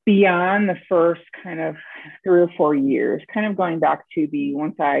beyond the first kind of 3 or 4 years. Kind of going back to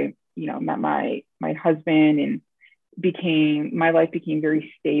once I met my husband, and my life became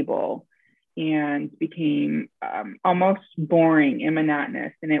very stable and became almost boring and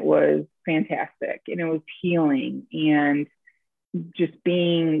monotonous, and it was fantastic, and it was healing, and just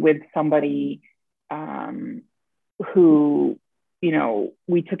being with somebody who,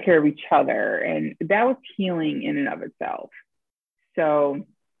 we took care of each other, and that was healing in and of itself. So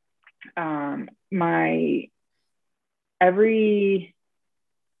I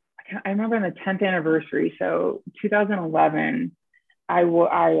remember on the 10th anniversary, so 2011, I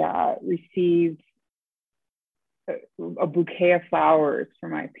received a bouquet of flowers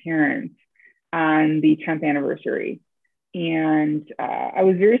from my parents on the 10th anniversary. And I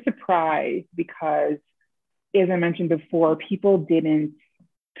was very surprised because, as I mentioned before, people didn't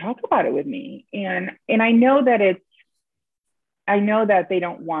talk about it with me. And I know that they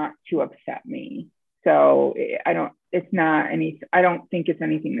don't want to upset me. So I don't think it's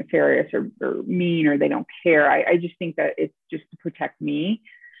anything nefarious or mean, or they don't care. I just think that it's just to protect me.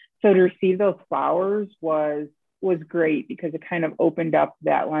 So to receive those flowers was great, because it kind of opened up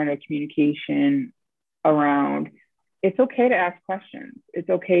that line of communication around, it's okay to ask questions. It's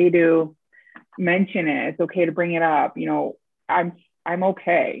okay to mention it. It's okay to bring it up. I'm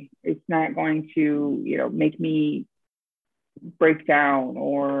okay. It's not going to, make me break down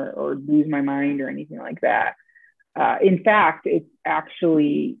or lose my mind or anything like that. In fact, it's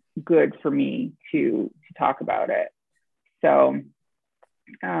actually good for me to talk about it. So,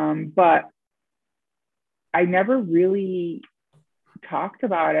 but I never really talked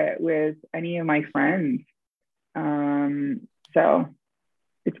about it with any of my friends. So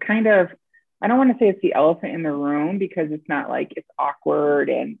it's kind of, I don't want to say it's the elephant in the room, because it's not like it's awkward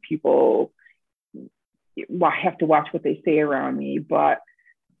and people have to watch what they say around me. But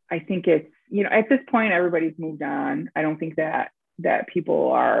I think it's, at this point, everybody's moved on. I don't think that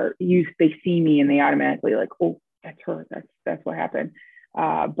people they see me and they automatically like, oh, that's her. That's what happened.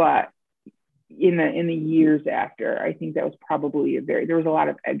 But in the years after, I think that was probably there was a lot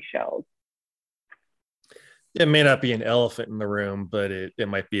of eggshells. It may not be an elephant in the room, but it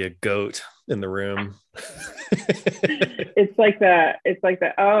might be a goat in the room. It's like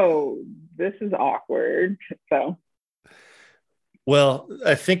the, oh, this is awkward. So. Well,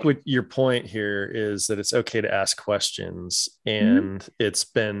 I think what your point here is that it's okay to ask questions, and it's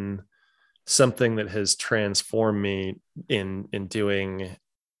been something that has transformed me in doing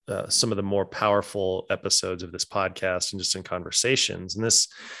some of the more powerful episodes of this podcast and just in conversations. And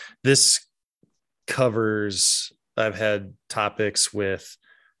this covers, I've had topics with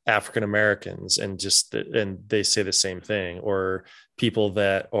African Americans, and they say the same thing, or people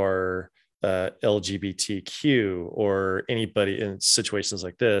that are LGBTQ, or anybody in situations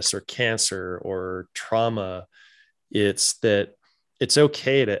like this, or cancer or trauma. It's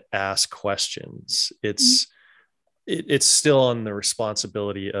okay to ask questions. It's still on the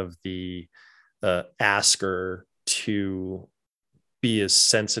responsibility of the asker to be as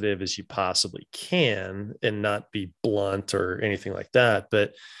sensitive as you possibly can and not be blunt or anything like that,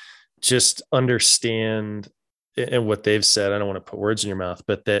 but just understand, and what they've said, I don't want to put words in your mouth,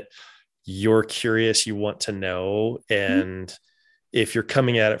 but that you're curious, you want to know. And if you're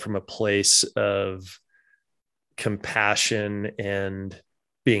coming at it from a place of compassion and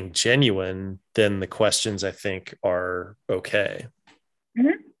being genuine, then the questions, I think, are okay.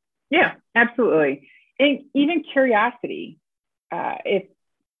 Mm-hmm. Yeah, absolutely. And even curiosity. If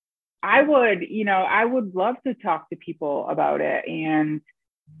I would love to talk to people about it and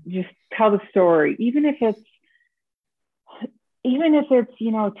just tell the story, even if it's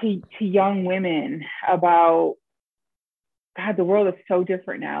to young women about, God, the world is so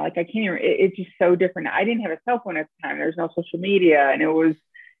different now. Like, I can't even, it's just so different. I didn't have a cell phone at the time. There's no social media, and it was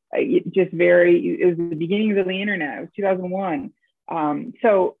it was the beginning of the internet. It was 2001.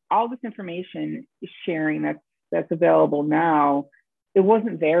 So all this information sharing that's available now, it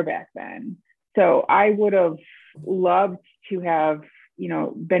wasn't there back then. So I would have loved to have,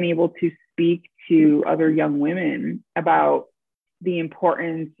 been able to speak to other young women about the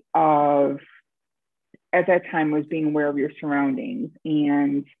importance of, at that time, was being aware of your surroundings.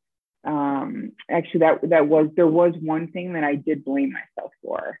 And actually there was one thing that I did blame myself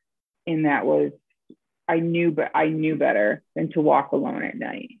for, and that was but I knew better than to walk alone at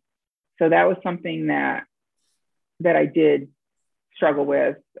night. So that was something that I did struggle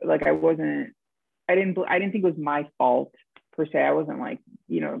with. Like I didn't think it was my fault per se. I wasn't like,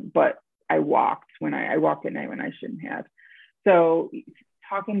 but I walked at night when I shouldn't have. So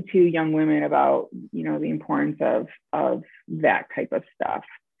talking to young women about, the importance of that type of stuff.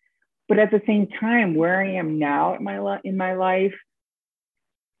 But at the same time, where I am now in my life,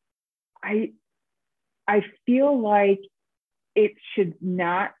 I feel like it should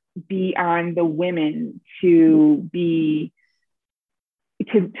not be on the women to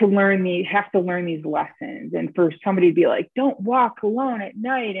learn these lessons, and for somebody to be like, don't walk alone at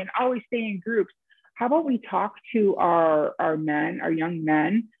night and always stay in groups. How about we talk to our young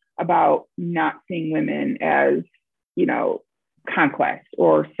men about not seeing women as, conquest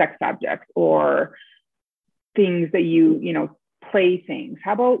or sex objects or things that play things.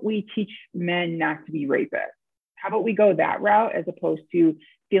 How about we teach men not to be rapists? How about we go that route as opposed to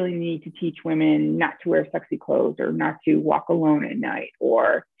feeling the need to teach women not to wear sexy clothes or not to walk alone at night,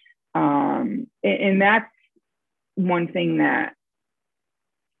 or and that's one thing that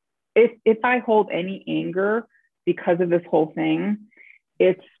if I hold any anger because of this whole thing,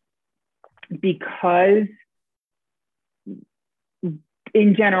 it's because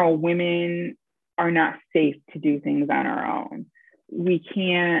in general, women are not safe to do things on our own. We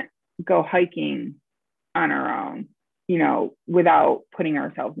can't go hiking on our own, without putting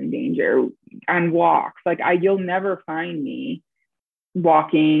ourselves in danger on walks. Like you'll never find me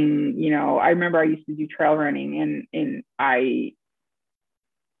walking, I remember I used to do trail running, and I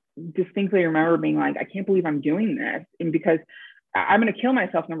distinctly remember being like, I can't believe I'm doing this. And because I'm going to kill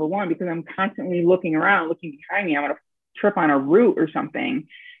myself, number one, because I'm constantly looking around, looking behind me. I'm going to trip on a root or something.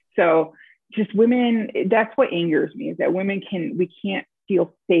 So just women, that's what angers me, is that we can't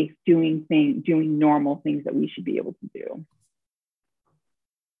feel safe doing normal things that we should be able to do.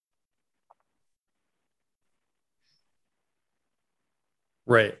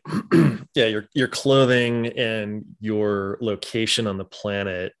 Right. Yeah. Your clothing and your location on the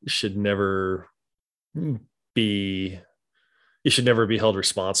planet should never be held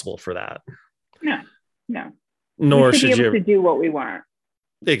responsible for that. No. Nor we should be you able to do what we want.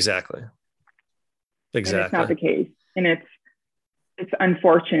 Exactly. And it's not the case. And it's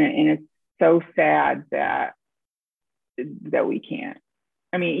unfortunate, and it's so sad that we can't.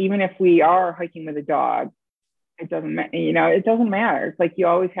 I mean, even if we are hiking with a dog, it doesn't matter. It's like we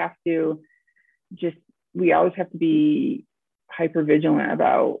always have to be hyper vigilant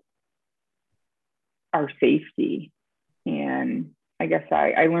about our safety. And I guess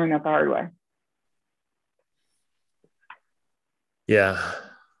I learned that the hard way. Yeah.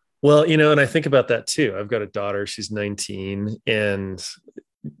 Well, and I think about that too. I've got a daughter, she's 19, and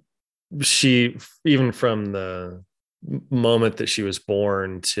she, even from the moment that she was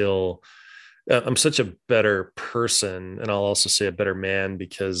born till I'm such a better person, and I'll also say a better man,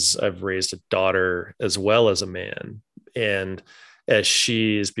 because I've raised a daughter as well as a man. And as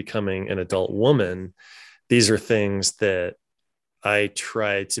she is becoming an adult woman, these are things that I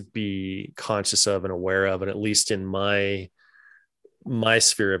try to be conscious of and aware of, and at least in my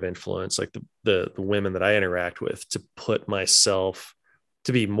sphere of influence, like the women that I interact with, to put myself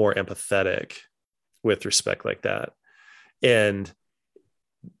to be more empathetic with respect like that. And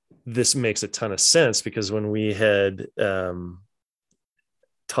this makes a ton of sense, because when we had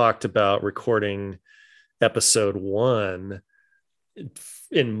talked about recording episode 1,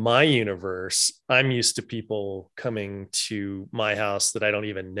 in my universe, I'm used to people coming to my house that I don't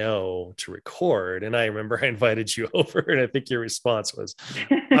even know to record. And I remember I invited you over, and I think your response was,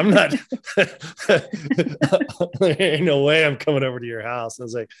 I'm not, there ain't no way I'm coming over to your house. And I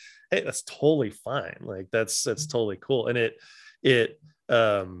was like, hey, that's totally fine. Like that's totally cool. And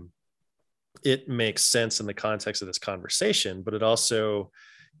it makes sense in the context of this conversation, but it also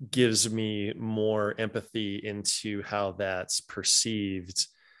gives me more empathy into how that's perceived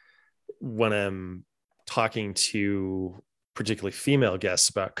when I'm talking to particularly female guests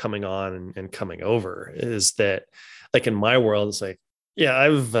about coming on and coming over. Is that, like, in my world, it's like, yeah,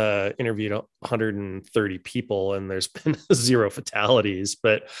 I've interviewed 130 people and there's been 0 fatalities,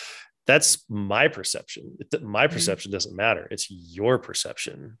 but that's my perception. My perception doesn't matter. It's your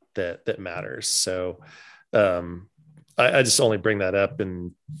perception that matters. So I just only bring that up,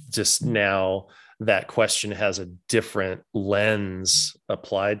 and just now that question has a different lens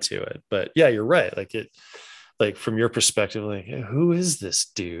applied to it. But yeah, you're right. Like from your perspective, like, who is this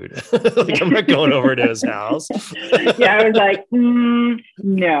dude? Like, I'm not going over to his house. Yeah, I was like,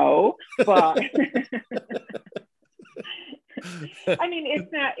 no, but I mean,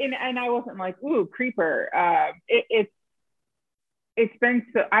 it's not, and I wasn't like, ooh, creeper. It's been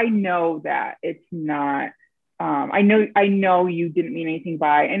so, I know that it's not, I know you didn't mean anything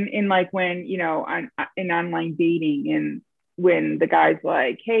by, and like when, you know, in online dating, and when the guy's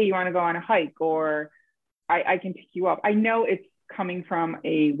like, hey, you want to go on a hike, or I can pick you up. I know it's coming from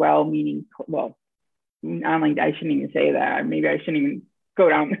a well-meaning, well, online, I shouldn't even say that. Maybe I shouldn't even go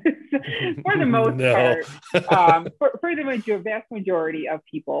down for the most part. For the vast majority of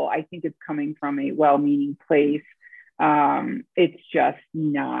people, I think it's coming from a well-meaning place. It's just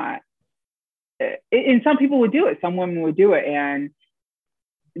not, and some people would do it. Some women would do it. And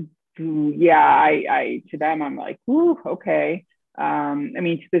yeah, I to them, I'm like, ooh, okay. I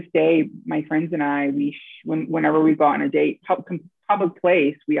mean, to this day, my friends and I, whenever we go on a date, public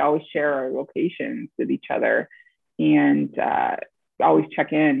place, we always share our locations with each other, and always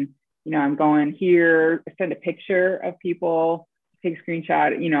check in. You know, I'm going here, send a picture of people, take a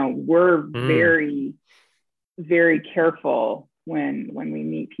screenshot. You know, we're very, very careful when we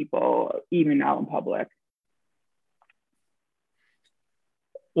meet people, even out in public.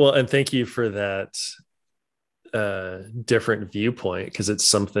 Well, and thank you for that different viewpoint, because it's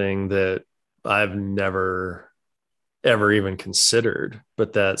something that I've never ever even considered,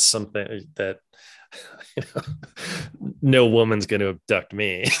 but that's something that, you know, no woman's going to abduct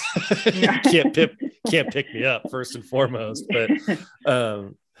me. can't pick me up, first and foremost, but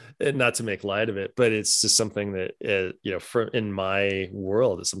not to make light of it, but it's just something that you know, in my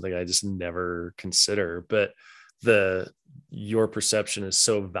world, it's something I just never consider. But your perception is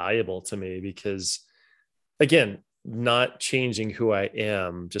so valuable to me, because again, not changing who I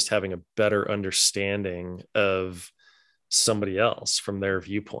am, just having a better understanding of somebody else from their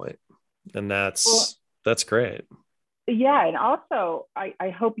viewpoint. And that's great. Yeah. And also I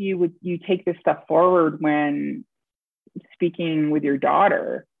hope you take this stuff forward when speaking with your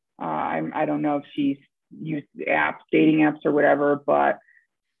daughter. I don't know if she's used apps, dating apps or whatever, but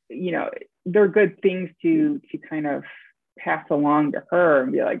you know, they're good things to kind of pass along to her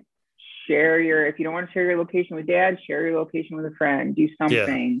and be like, if you don't want to share your location with dad, share your location with a friend, do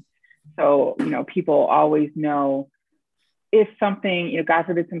something. Yeah. So, you know, people always know if something, you know, God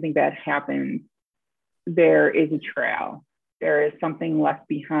forbid something bad happens, there is a trail. There is something left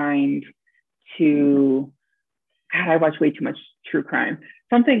behind to, God, I watch way too much true crime.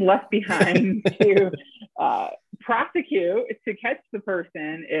 Something left behind to prosecute, to catch the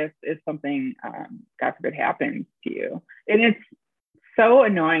person if something, God forbid, happens to you. And it's so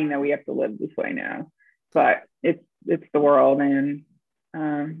annoying that we have to live this way now, but it's the world, and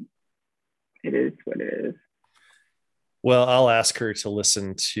it is what it is. Well, I'll ask her to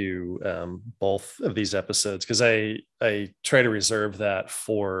listen to both of these episodes, because I try to reserve that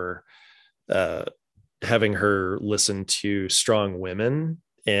for having her listen to Strong Women.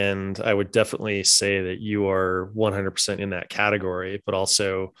 And I would definitely say that you are 100% in that category, but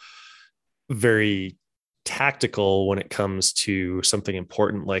also very tactical when it comes to something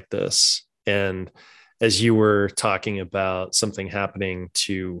important like this. And as you were talking about something happening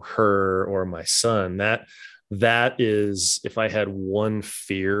to her or my son, that is, if I had one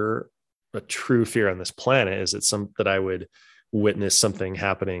fear, a true fear on this planet, is that I would witness something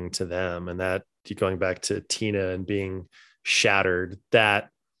happening to them. And that, going back to Tina and being shattered, that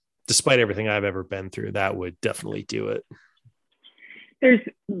despite everything I've ever been through, that would definitely do it.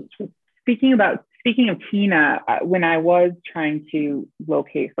 Speaking of Tina, when I was trying to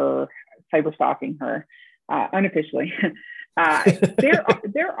locate her, cyber stalking her unofficially,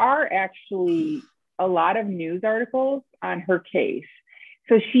 there are actually a lot of news articles on her case.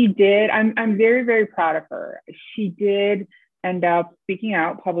 So she did, I'm very, very proud of her. She did end up speaking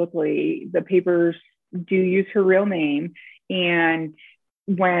out publicly. The papers do use her real name. And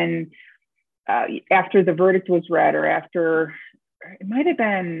when, after the verdict was read, or after, it might've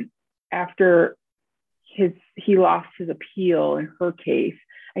been after he lost his appeal in her case,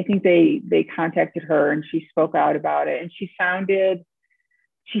 I think they contacted her and she spoke out about it, and she sounded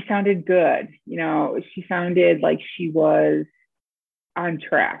good. You know, she sounded like she was on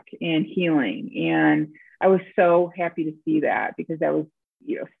track and healing. And I was so happy to see that, because that was,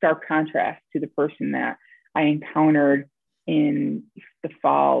 you know, stark contrast to the person that I encountered in the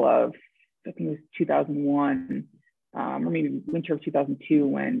fall of, I think it was 2001, or maybe winter of 2002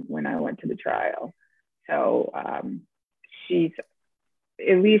 when I went to the trial. So she's,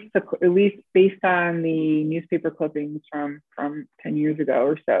 at least based on the newspaper clippings from 10 years ago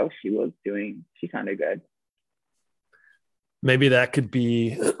or so, she sounded good. Maybe that could be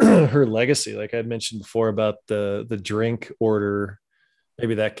her legacy. Like I'd mentioned before about the drink order.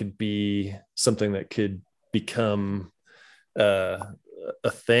 Maybe that could be something that could become a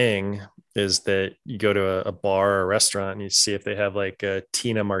thing is that you go to a bar or a restaurant and you see if they have like a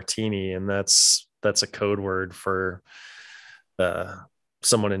Tina Martini, and that's a code word for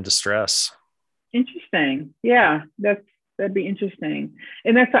someone in distress. Interesting. Yeah, that'd be interesting.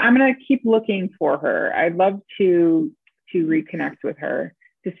 And I'm gonna keep looking for her. I'd love to reconnect with her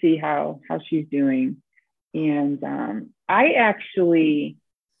to see how she's doing. And I actually,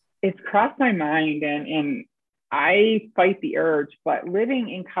 it's crossed my mind, and I fight the urge, but living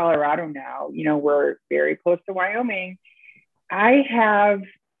in Colorado now, we're very close to Wyoming. I have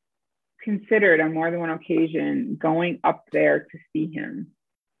considered on more than one occasion going up there to see him.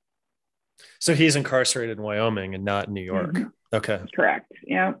 So he's incarcerated in Wyoming and not in New York. Mm-hmm. Okay. Correct.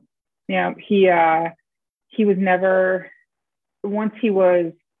 Yeah. Yeah. He was never,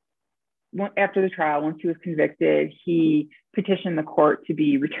 after the trial, once he was convicted, he petitioned the court to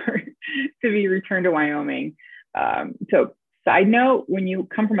be returned to Wyoming. So side note, when you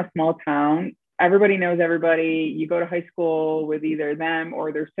come from a small town, everybody knows everybody. You go to high school with either them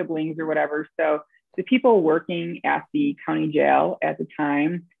or their siblings or whatever. So the people working at the county jail at the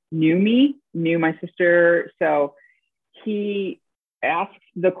time knew my sister. So he asked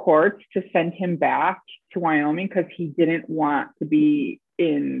the courts to send him back to Wyoming because he didn't want to be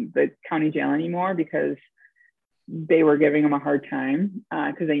in the county jail anymore because they were giving him a hard time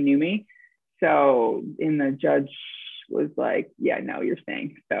because they knew me. So, and the judge was like, yeah, no, you're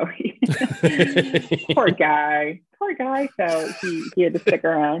staying. So poor guy. So he had to stick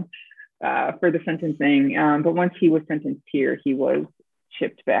around for the sentencing. But once he was sentenced here, he was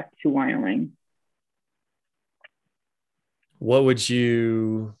shipped back to Wyoming. Have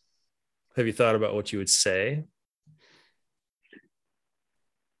you thought about what you would say?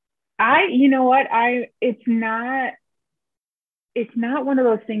 You know what? It's not one of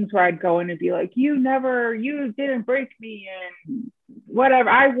those things where I'd go in and be like, you didn't break me and whatever,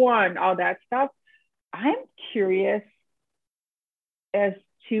 I won, all that stuff. I'm curious as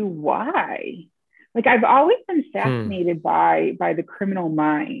to why. Like, I've always been fascinated by the criminal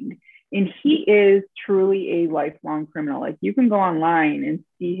mind. And he is truly a lifelong criminal. Like, you can go online and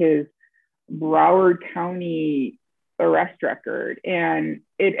see his Broward County arrest record. And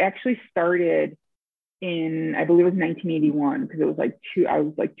it actually started in, I believe it was 1981, because I was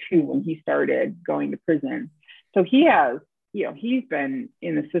like two when he started going to prison. So he has, he's been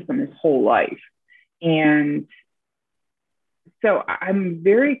in the system his whole life. And so I'm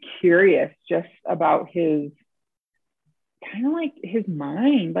very curious just about his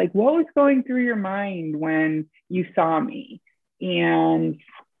mind. Like, what was going through your mind when you saw me? And,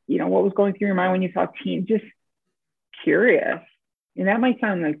 what was going through your mind when you saw Teen? Just curious. And that might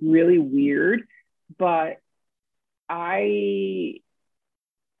sound like really weird, but I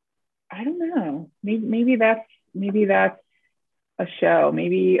don't know. Maybe that's a show.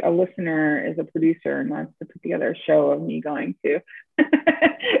 Maybe a listener is a producer and wants to put together a show of me going to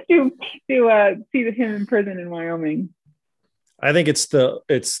see him in prison in Wyoming. I think it's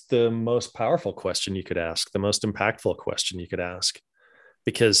the most powerful question you could ask, the most impactful question you could ask,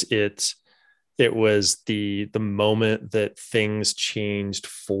 because it was the moment that things changed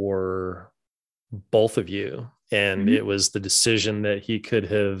for both of you. And it was the decision that he could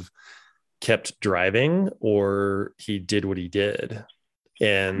have kept driving or he did what he did.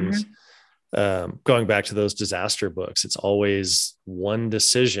 And going back to those disaster books, it's always one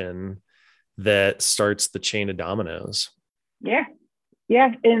decision that starts the chain of dominoes. Yeah.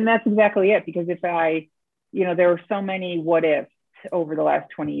 Yeah. And that's exactly it. Because if there were so many what ifs over the last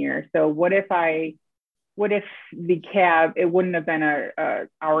 20 years. So what if the cab, it wouldn't have been a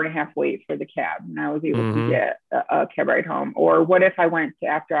hour and a half wait for the cab and I was able to get a cab ride home? Or what if I went to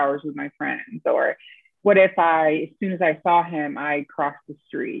after hours with my friends? Or what if as soon as I saw him, I crossed the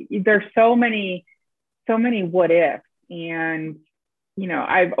street? There's so many what ifs. And,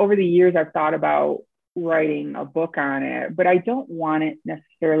 over the years, I've thought about writing a book on it, but I don't want it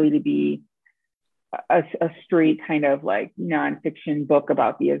necessarily to be a straight kind of like nonfiction book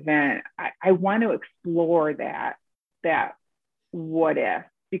about the event. I want to explore that what if,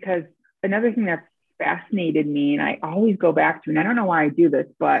 because another thing that's fascinated me, and I always go back to, and I don't know why I do this,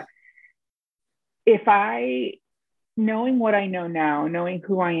 but knowing what I know now, knowing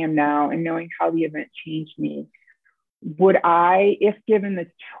who I am now, and knowing how the event changed me, would I, if given the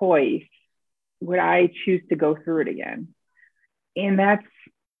choice, would I choose to go through it again? And that's,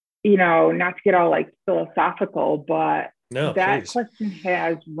 not to get all like philosophical, but that question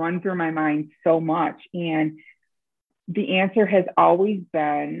has run through my mind so much. And the answer has always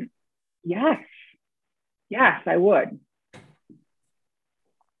been yes. Yes, I would.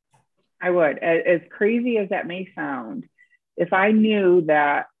 As crazy as that may sound, if I knew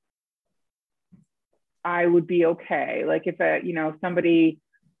that I would be okay, like if somebody,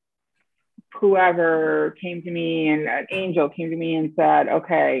 whoever came to me, and an angel came to me and said,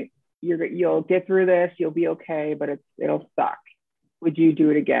 okay, you'll get through this, you'll be okay, but it'll suck. Would you do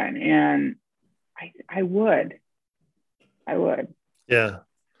it again? And I would. Yeah.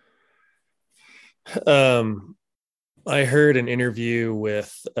 I heard an interview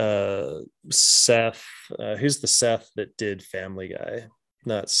with Seth. Who's the Seth that did Family Guy?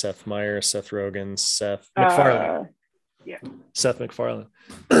 Not Seth Meyers, Seth Rogen, Seth MacFarlane. Yeah. Seth MacFarlane.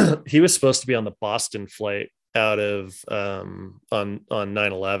 He was supposed to be on the Boston flight out of on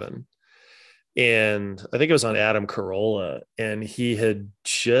 9/11. And I think it was on Adam Carolla, and he had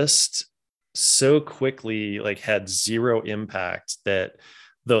just so quickly like had zero impact that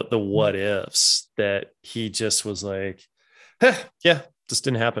the what ifs, that he just was like, yeah, this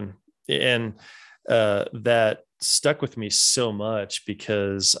didn't happen. And that stuck with me so much,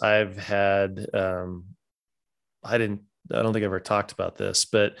 because I've had I don't think I ever talked about this,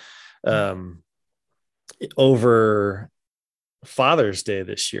 but over Father's Day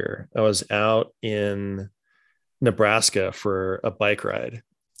this year, I was out in Nebraska for a bike ride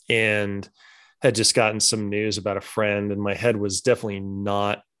and had just gotten some news about a friend, and my head was definitely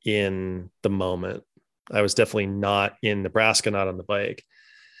not in the moment. I was definitely not in Nebraska, not on the bike.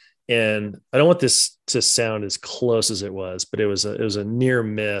 And I don't want this to sound as close as it was, but it was a near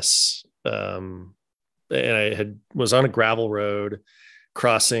miss. And I was on a gravel road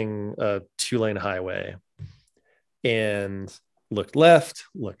crossing a 2-lane highway, and looked left,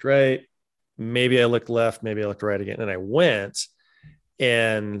 looked right. Maybe I looked left, maybe I looked right again. And I went,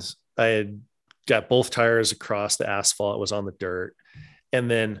 and I had got both tires across the asphalt. It was on the dirt.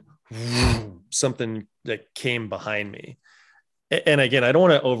 And then something that came behind me. And again, I don't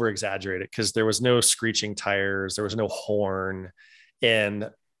want to over exaggerate it, because there was no screeching tires, there was no horn.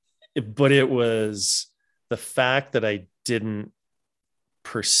 But it was the fact that I didn't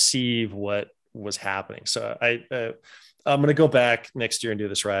perceive what was happening. So I'm going to go back next year and do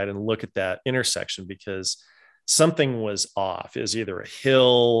this ride and look at that intersection, because something was off. It was either a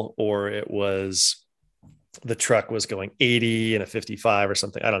hill, or it was the truck was going 80 and a 55 or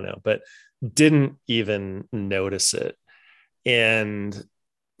something. I don't know, but didn't even notice it. And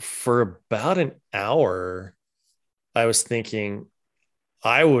for about an hour, I was thinking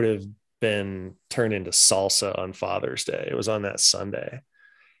I would have been turned into salsa on Father's Day. It was on that Sunday.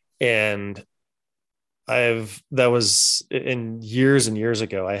 And that was in years and years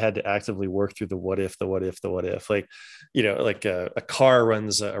ago, I had to actively work through the what if, like, like a car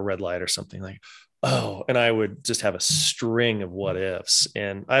runs a red light or something, like, oh, and I would just have a string of what ifs.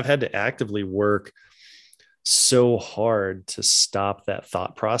 And I've had to actively work so hard to stop that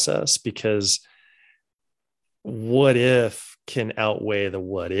thought process, because what if can outweigh the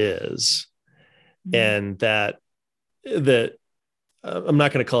what is. Mm-hmm. And that I'm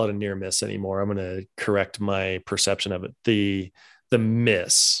not going to call it a near miss anymore. I'm going to correct my perception of it. The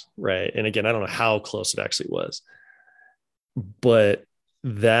miss, right? And again, I don't know how close it actually was, but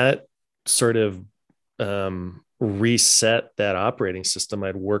that sort of reset that operating system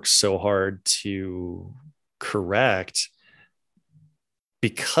I'd worked so hard to correct,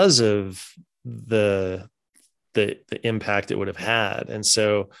 because of the impact it would have had. And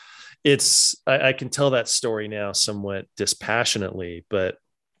so I can tell that story now somewhat dispassionately, but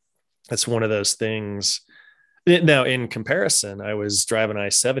it's one of those things. Now, in comparison, I was driving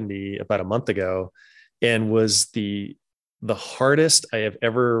I-70 about a month ago, and was the hardest I have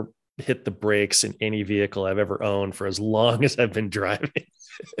ever hit the brakes in any vehicle I've ever owned for as long as I've been driving.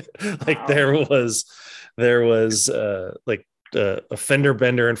 Like, wow. there was like a fender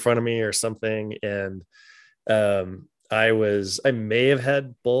bender in front of me or something. And I may have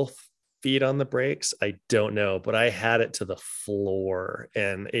had both feet on the brakes. I don't know, but I had it to the floor,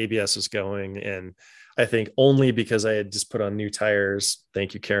 and ABS was going. And I think only because I had just put on new tires.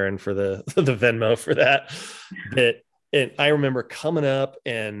 Thank you, Karen, for the Venmo for that. And I remember coming up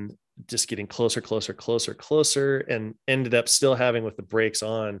and just getting closer, and ended up still having, with the brakes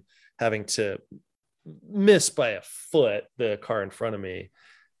on, having to miss by a foot the car in front of me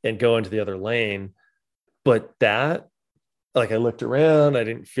and go into the other lane. But that, like, I looked around, I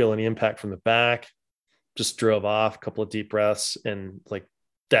didn't feel any impact from the back, just drove off, a couple of deep breaths, and like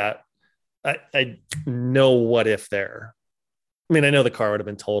that, I know what if there. I mean, I know the car would have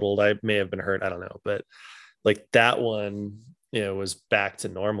been totaled. I may have been hurt. I don't know. But like that one, was back to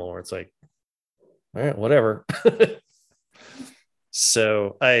normal, where it's like, all right, whatever.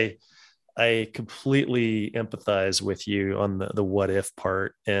 So I completely empathize with you on the what if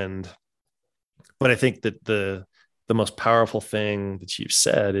part. But I think that the the most powerful thing that you've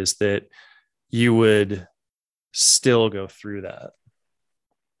said is that you would still go through that.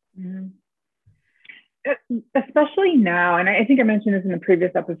 Mm-hmm. Especially now, and I think I mentioned this in the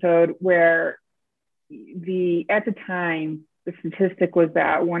previous episode, where at the time, the statistic was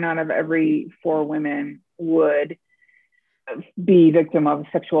that 1 out of every 4 women would be victim of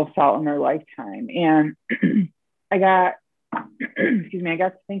sexual assault in their lifetime. And I got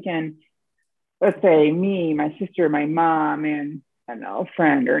to thinking, let's say me, my sister, my mom, and I don't know, a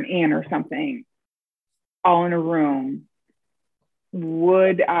friend or an aunt or something, all in a room.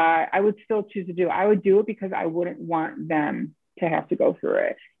 I would still choose to do it. I would do it because I wouldn't want them to have to go through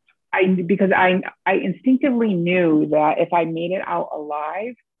it. Because I instinctively knew that if I made it out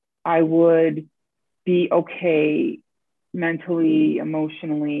alive, I would be okay mentally,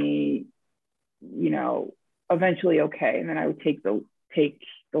 emotionally, eventually okay. And then I would take the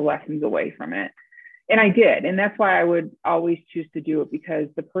lessons away from it. And I did. And that's why I would always choose to do it, because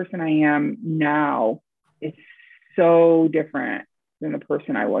the person I am now is so different than the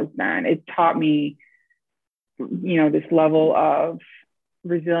person I was then. It taught me, this level of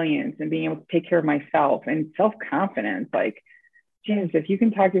resilience and being able to take care of myself and self-confidence. Like, James, if you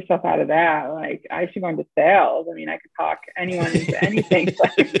can talk yourself out of that, like, I should go into sales. I mean, I could talk anyone into anything.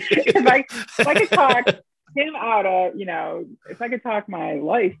 Like, if I could talk him out of, if I could talk my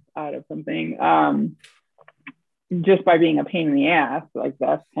life out of something, just by being a pain in the ass, like,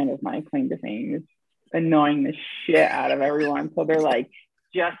 that's kind of my claim to fame, is annoying the shit out of everyone. So they're like,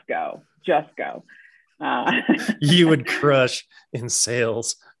 just go. You would crush in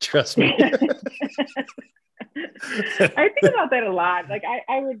sales. Trust me. I think about that a lot. Like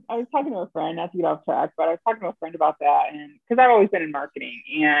I was talking to a friend, not to get off track, but I was talking to a friend about that. And because I've always been in marketing,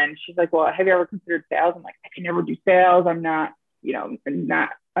 and she's like, well, have you ever considered sales? I'm like, I can never do sales. I'm not, not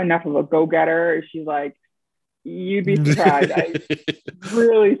enough of a go-getter. She's like, you'd be surprised. I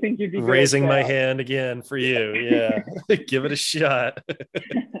really think you'd be good raising my hand again for you. Yeah. Give it a shot.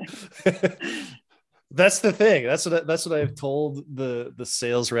 That's the thing. That's what I've told the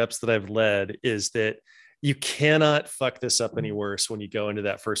sales reps that I've led, is that you cannot fuck this up any worse when you go into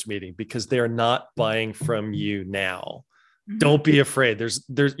that first meeting, because they are not buying from you now. Mm-hmm. Don't be afraid.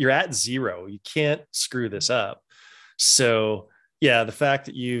 You're at 0. You can't screw this up. So yeah, the fact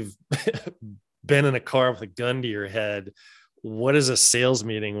that you've been in a car with a gun to your head, what is a sales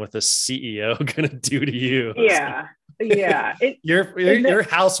meeting with a CEO going to do to you? Yeah. Yeah. You're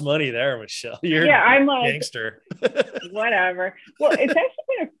house money there, Michelle. I'm like, gangster. Whatever. Well, it's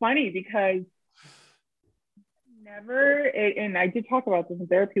actually kind of funny because and I did talk about this in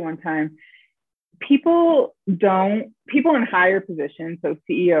therapy one time. People in higher positions, so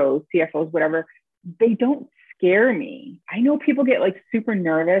CEOs, CFOs, whatever, they don't scare me. I know people get like super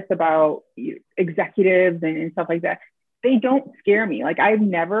nervous about executives and stuff like that. They don't scare me. Like I'm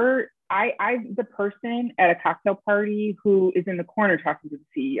the person at a cocktail party who is in the corner talking to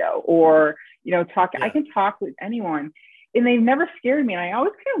the CEO, or, I can talk with anyone, and they've never scared me. And I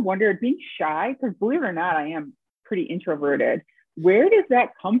always kind of wondered, being shy, because believe it or not, I am pretty introverted. Where does that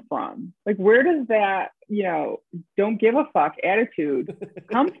come from? Like, where does that, don't give a fuck attitude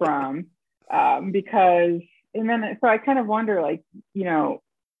come from? So I kind of wonder, like,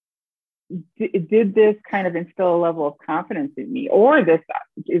 did this kind of instill a level of confidence in me, or is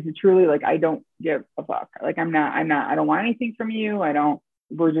it truly like, I don't give a fuck? Like, I don't want anything from you.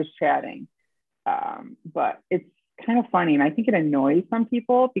 We're just chatting. But it's kind of funny. And I think it annoys some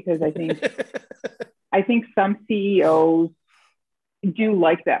people, because I think some CEOs do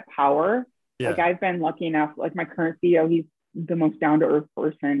like that power. Yeah. Like I've been lucky enough, like my current CEO, he's the most down-to-earth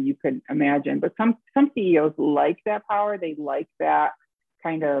person you could imagine. But some CEOs like that power. They like that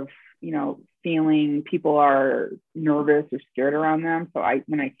kind of, feeling people are nervous or scared around them. So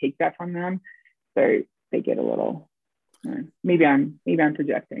when I take that from them, they get a little, maybe I'm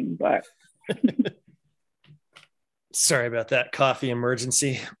projecting, but. Sorry about that coffee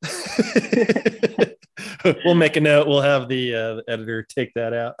emergency. We'll make a note. We'll have the editor take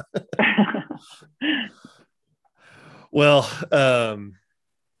that out. Well,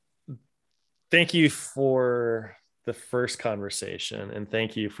 thank you for the first conversation, and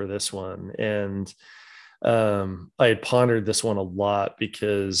thank you for this one. And I had pondered this one a lot,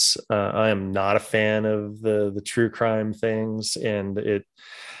 because I am not a fan of the true crime things, and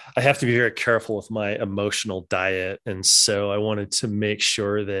I have to be very careful with my emotional diet. And so I wanted to make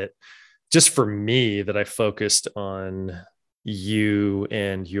sure that, just for me, that I focused on you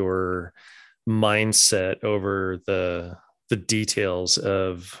and your mindset over the details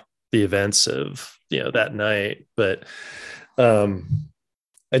of the events of, that night. But I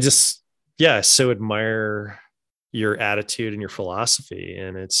so admire your attitude and your philosophy.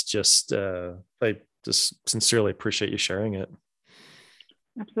 And it's just, I just sincerely appreciate you sharing it.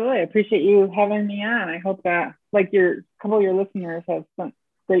 Absolutely. I appreciate you having me on. I hope that like a couple of your listeners have some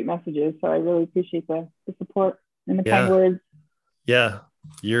great messages. So I really appreciate the support and the kind words. Yeah.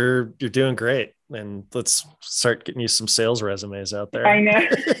 You're doing great. And let's start getting you some sales resumes out there. I know.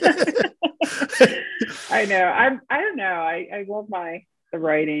 I know. I don't know. I love the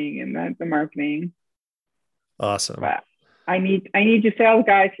writing and the marketing. Awesome. But I need you sales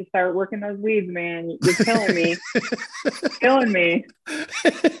guys to start working those leads, man. You're killing me. Killing me.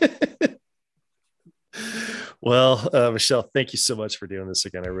 Well, Michelle, thank you so much for doing this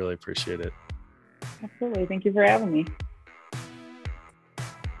again. I really appreciate it. Absolutely. Thank you for having me.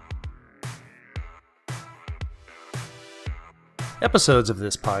 Episodes of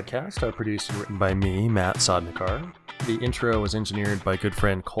this podcast are produced and written by me, Matt Sodnikar. The intro was engineered by good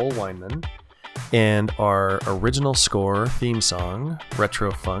friend Cole Weinman. And our original score theme song,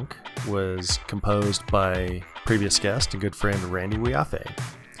 Retro Funk, was composed by previous guest and good friend Randy Wiafe.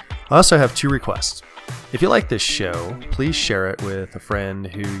 I also have 2 requests. If you like this show, please share it with a friend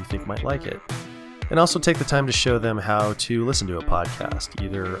who you think might like it. And also take the time to show them how to listen to a podcast,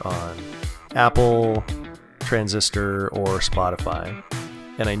 either on Apple, Transistor, or Spotify.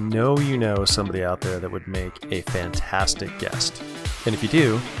 And I know you know somebody out there that would make a fantastic guest. And if you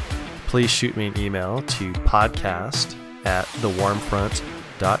do, please shoot me an email to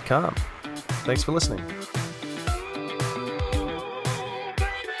podcast@thewarmfront.com. Thanks for listening.